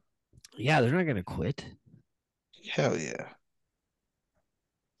 Yeah, they're not gonna quit. Hell yeah.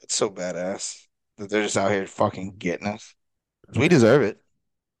 It's so badass that they're just out here fucking getting us. We deserve it.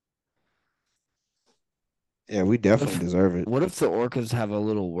 Yeah, we definitely deserve it. What if the orcas have a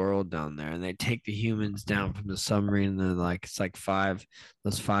little world down there and they take the humans down from the submarine and they're like, it's like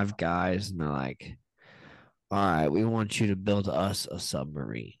those 5 guys, and they're like, all right, we want you to build us a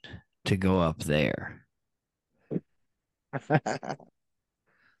submarine to go up there. The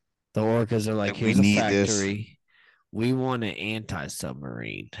orcas are like, We here's a need this. factory. We want an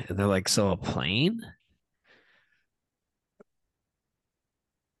anti-submarine. And they're like, so a plane?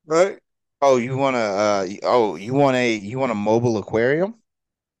 Right. Oh, you want you want a mobile aquarium?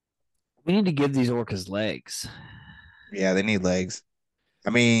 We need to give these orcas legs. Yeah, they need legs. I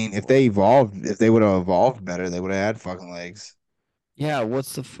mean, if they would have evolved better, they would have had fucking legs. Yeah,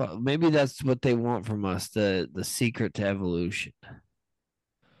 what's the maybe that's what they want from us, the secret to evolution.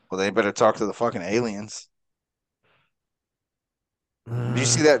 Well, they better talk to the fucking aliens. Did you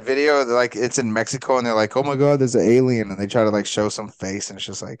see Uh, that video? They're like, it's in Mexico, and they're like, "Oh my god, there's an alien," and they try to like show some face, and it's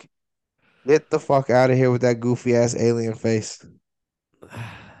just like, get the fuck out of here with that goofy ass alien face.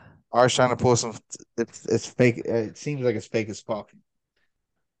 I was trying to pull some. It's fake. It seems like it's fake as fuck.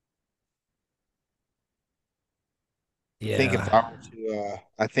 I think if I yeah.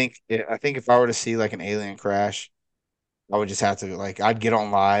 were to, I think if I were to see like an alien crash, I would just have to like, I'd get on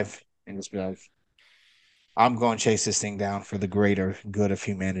live and just be like, I'm going to chase this thing down for the greater good of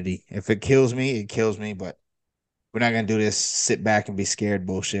humanity. If it kills me, it kills me. But we're not gonna do this. Sit back and be scared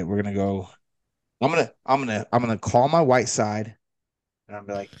bullshit. We're gonna go. I'm gonna call my white side, and I'm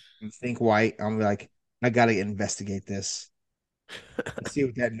be like, think white. I'm gonna be like, I gotta investigate this and see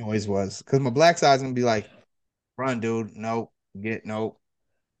what that noise was. Because my black side's gonna be like, run, dude. Nope. Nope.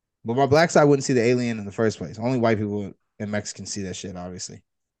 But my black side wouldn't see the alien in the first place. Only white people and Mexicans see that shit, obviously.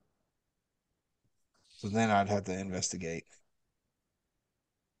 So then I'd have to investigate.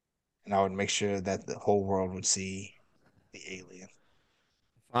 And I would make sure that the whole world would see the alien.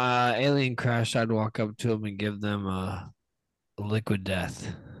 Alien crash, I'd walk up to them and give them a liquid death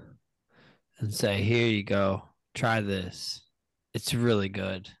and say, here you go. Try this. It's really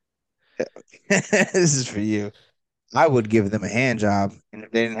good. This is for you. I would give them a hand job. And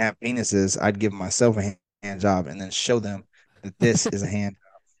if they didn't have penises, I'd give myself a hand job and then show them that this is a hand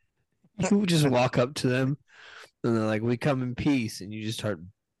You just walk up to them and they're like, we come in peace. And you just start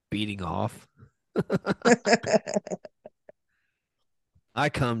beating off. job. I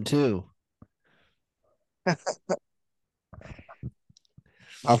come too.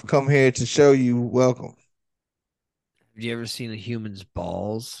 I've come here to show you welcome. Have you ever seen a human's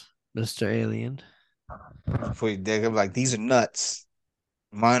balls, Mr. Alien? Before you dig, I'm like, these are nuts.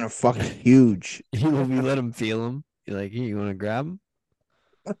 Mine are fucking huge. You let them feel them. You're like, here, you want to grab them?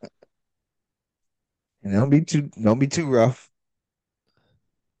 And don't be too rough.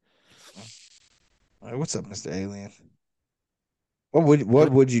 All right, what's up, Mr. Alien?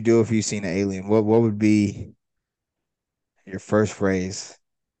 What would you do if you seen an alien? What would be your first phrase?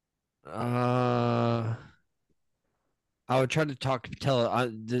 I would try to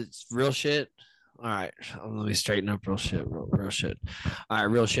tell this real shit. All right, let me straighten up real shit, real shit. All right,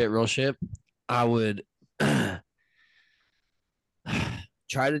 real shit. I would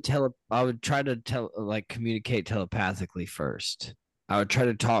like communicate telepathically first. I would try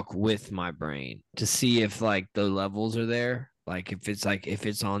to talk with my brain to see if like the levels are there. Like if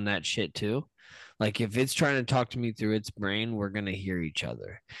it's on that shit too. Like if it's trying to talk to me through its brain, we're gonna hear each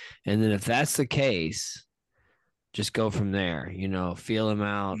other. And then if that's the case, just go from there. Feel him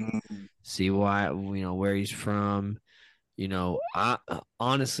out, see why, where he's from. I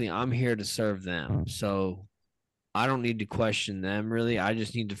honestly, I'm here to serve them. So I don't need to question them really. I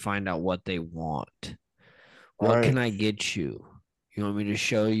just need to find out what they want. What can I get you? You want me to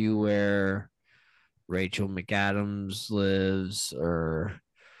show you where Rachel McAdams lives or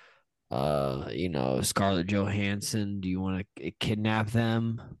Scarlett Johansson? Do you want to kidnap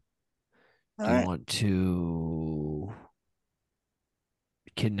them? Do you want to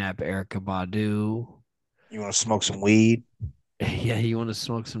kidnap Erica Badu? You want to smoke some weed? Yeah, you want to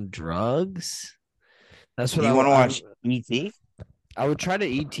smoke some drugs? That's what You want to watch E.T.? I would try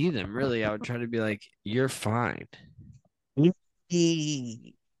to ET them, really. I would try to be like, you're fine.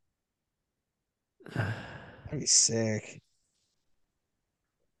 E.T. That'd be sick.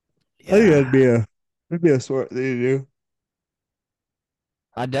 Yeah. I think that'd be a smart thing to do.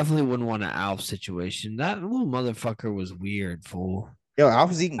 I definitely wouldn't want an Alf situation. That little motherfucker was weird, fool. Yo, Alf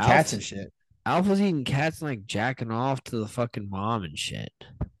was eating cats and shit. Alf was eating cats and like jacking off to the fucking mom and shit.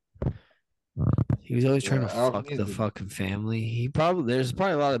 He was always trying to fuck the fucking family. There's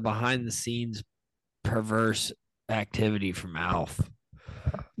probably a lot of behind the scenes perverse activity from Alf.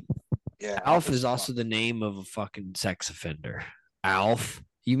 Yeah, Alf is also the name of a fucking sex offender. Alf.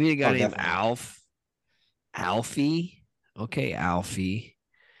 You mean a guy named Alf? Alfie. Okay, Alfie.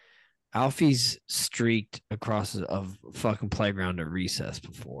 Alfie's streaked across a fucking playground at recess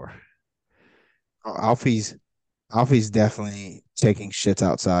before. Oh, Alfie's definitely taking shits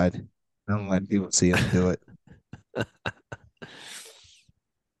outside. Don't let people see him do it.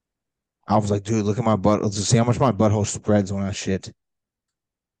 Alf's like, dude, look at my butt. Let's see how much my butthole spreads when I shit.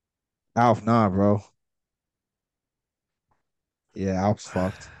 Alf, nah, bro. Yeah, Alf's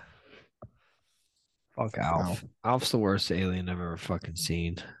fucked. Fuck Alf. Alf. Alf's the worst alien I've ever fucking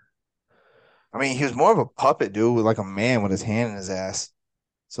seen. I mean, he was more of a puppet dude with like a man with his hand in his ass.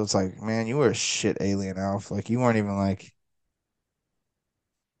 So it's like, man, you were a shit alien, Alf. Like you weren't even like,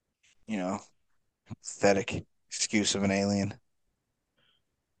 you know, pathetic excuse of an alien.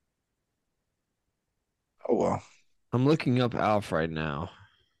 Oh well. I'm looking up Alf right now.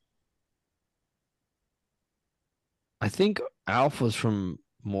 I think Alf was from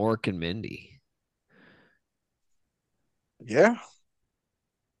Mork and Mindy. Yeah.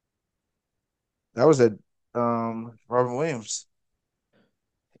 That was a Robin Williams.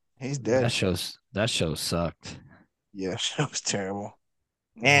 He's dead. That show sucked. Yeah, that was terrible.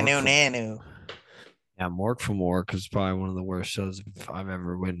 Mork from, Nanu. yeah, Mork from Mork is probably one of the worst shows I've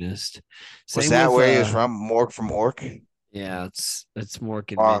ever witnessed. Was Same that with, where he was from? Mork from Ork? Yeah, it's Mork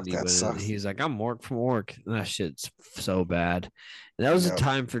and Fuck, Mindy, that but sucks. he's like, I'm Mork from Mork. And that shit's so bad. And that was Yep. a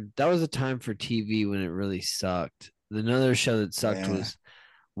time for TV when it really sucked. Another show that sucked Yeah. was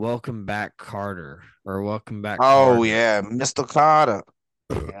Welcome Back Carter or Welcome Back Oh Carter. yeah, Mr. Carter.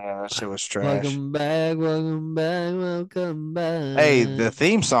 Yeah, that shit was trash. Welcome back, welcome back, welcome back. Hey, the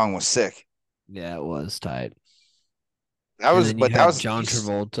theme song was sick. Yeah, it was tight. That was, And then you but that had was John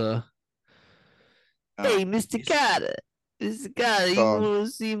Travolta. Oh, Hey, Mr. Carter. Mr. Carter, you called- want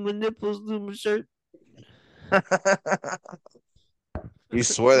to see my nipples through my shirt? You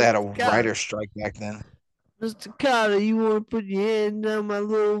swear they had a Mr. Carter. writer strike back then. Mr. Carter, you want to put your hand down my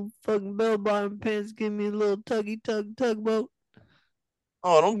little fucking bell bottom pants, give me a little tugboat?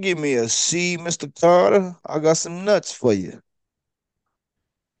 Oh, don't give me a C, Mr. Carter. I got some nuts for you.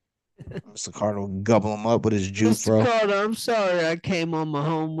 Mr. Carter would gobble him up with his juice, Mr. bro. Carter, I'm sorry I came on my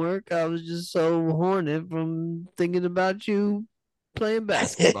homework. I was just so horny from thinking about you playing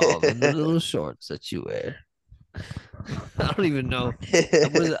basketball in the little shorts that you wear. I don't even know.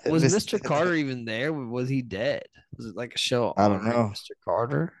 Was Mr. Carter even there? Was he dead? Was it like a show? I don't honoring know. Mr.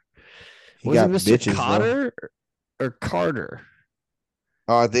 Carter. He Was it got Mr. bitches, bro. Cotter or Carter?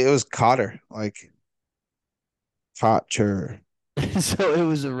 Oh, I think it was Cotter, like Cotter. So it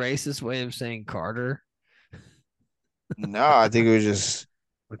was a racist way of saying Carter. No, I think it was just.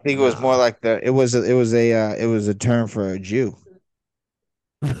 I think it was more like it was a term for a Jew.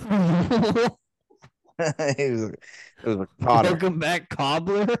 it was a Cotter. Welcome back,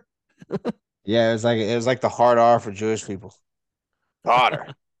 cobbler. Yeah, it was like the hard R for Jewish people.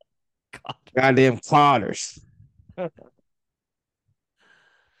 Cotter. Goddamn Cotters.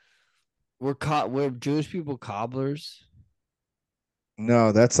 We're Jewish people cobblers.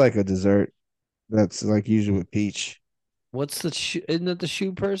 No, that's like a dessert. That's like usually with peach. What's the shoe? Isn't it the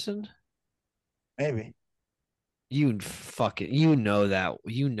shoe person? Maybe. You know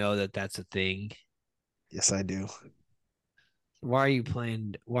that that's a thing. Yes, I do. Why are you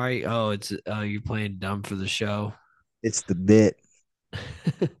playing? You're playing dumb for the show. It's the bit.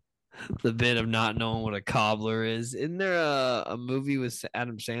 The bit of not knowing what a cobbler is. Isn't there a movie with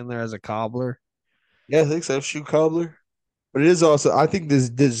Adam Sandler as a cobbler? Yeah, I think so. Shoe cobbler. But it is also, I think this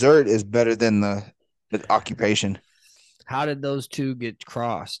dessert is better than the occupation. How did those two get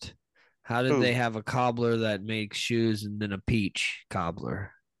crossed? How did Who? they have a cobbler that makes shoes and then a peach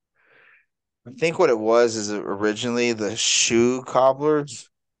cobbler? I think what it was is originally the shoe cobblers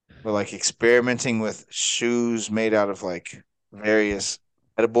were like experimenting with shoes made out of like various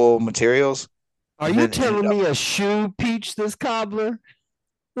edible materials. Are And you then telling ended me a shoe peach this cobbler?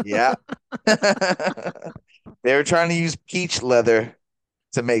 Yeah. They were trying to use peach leather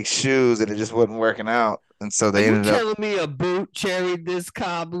to make shoes and it just wasn't working out. And so Are they you ended up telling me a boot cherried this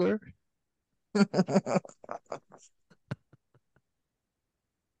cobbler?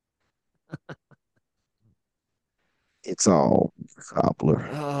 It's all cobbler.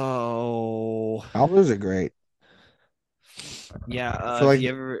 Oh, Cobblers are great. yeah. I feel like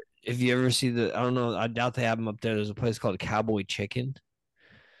If you ever see I don't know. I doubt they have them up there. There's a place called Cowboy Chicken.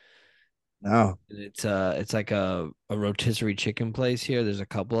 no. And it's like a rotisserie chicken place here. There's a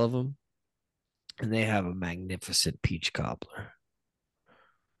couple of them, and they have a magnificent peach cobbler.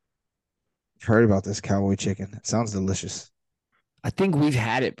 I've heard about this cowboy chicken. It sounds delicious. I think we've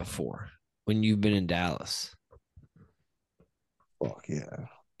had it before when you've been in Dallas. Fuck yeah.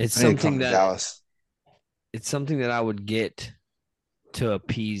 It's I need to come something to that Dallas. it's something that I would get to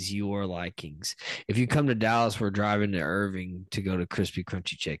appease your likings. If you come to Dallas, we're driving to Irving to go to Crispy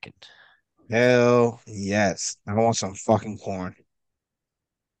Crunchy Chicken. Hell yes. I want some fucking corn.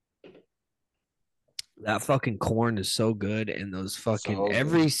 That fucking corn is so good, and those fucking So good.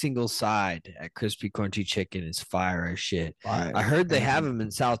 every single side at Crispy Crunchy Chicken is fire as shit. Fire. I heard they have them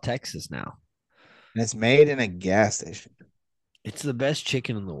in South Texas now. And it's made in a gas station. It's the best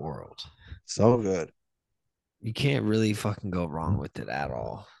chicken in the world. So good. You can't really fucking go wrong with it at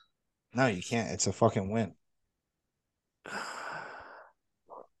all. No, you can't. It's a fucking win.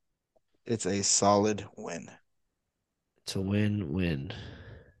 It's a solid win. It's a win-win.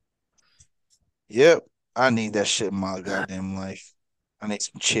 Yep. I need that shit in my goddamn life. I need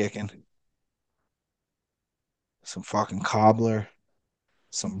some chicken. Some fucking cobbler.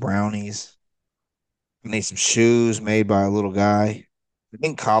 Some brownies. I need some shoes made by a little guy. I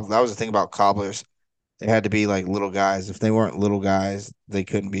think that was the thing about cobblers. They had to be like little guys. If they weren't little guys, they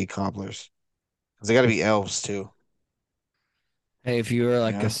couldn't be cobblers. Because they got to be elves too. Hey, if you were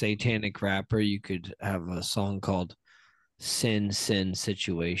like Yeah. a satanic rapper, you could have a song called Sin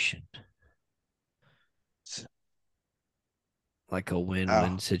Situation. Like a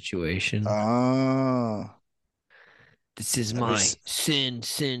win-win situation. Oh. This is Never my s- sin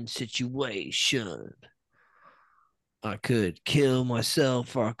situation. I could kill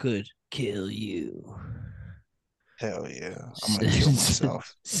myself or I could kill you. Hell yeah. I'm going to kill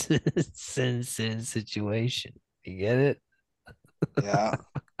myself. Sin situation. You get it? Yeah.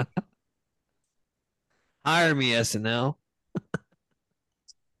 Hire me, SNL.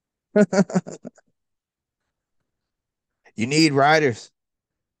 You need writers.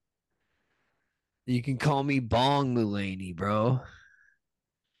 You can call me Bong Mulaney, bro.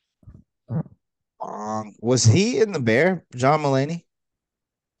 Was he in The Bear, John Mulaney?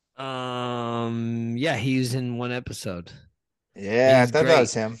 Yeah, he was in one episode. Yeah, He's I thought that great.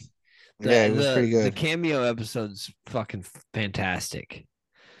 was him. Yeah, he was pretty The good. cameo episode's fucking fantastic.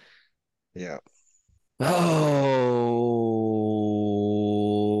 Yeah.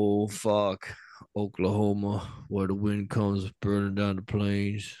 Oh, fuck. Oklahoma, where the wind comes burning down the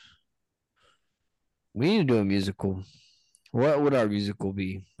plains. We need to do a musical. What would our musical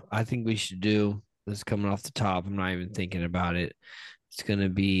be? I think we should do this coming off the top. I'm not even thinking about it. It's going to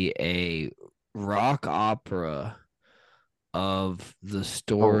be a rock opera of the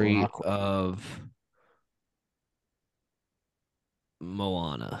story rock- of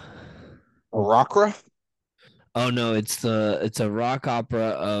Moana. Rockra? Oh no, it's a rock opera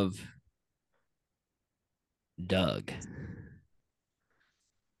of Doug.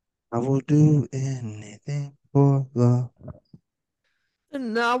 I will do anything for love.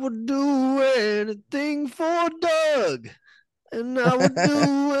 And I would do anything for Doug. And I would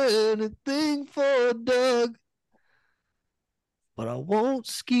do anything for Doug. But I won't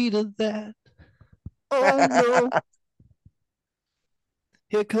ski to that. Oh no.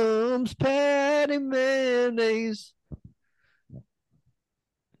 Here comes Patty Mayonnaise.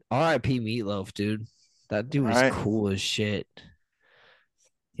 R.I.P. Meatloaf, dude. That dude was Right. cool as shit.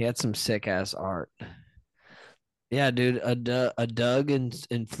 He had some sick ass art. Yeah, dude. A Doug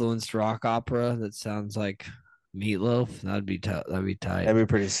influenced rock opera that sounds like Meatloaf. That'd be tight. That'd be tight. That'd be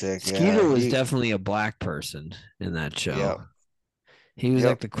pretty sick. Skeeter yeah. was definitely a black person in that show. Yep. He was Yep.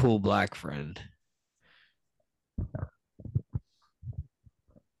 like the cool black friend.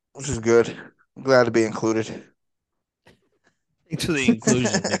 Which is good. I'm glad to be included. Thanks for the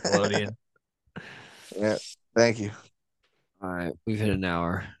inclusion, Nickelodeon. Yeah. Thank you. All right, we've hit an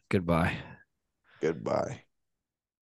hour. Goodbye. Goodbye.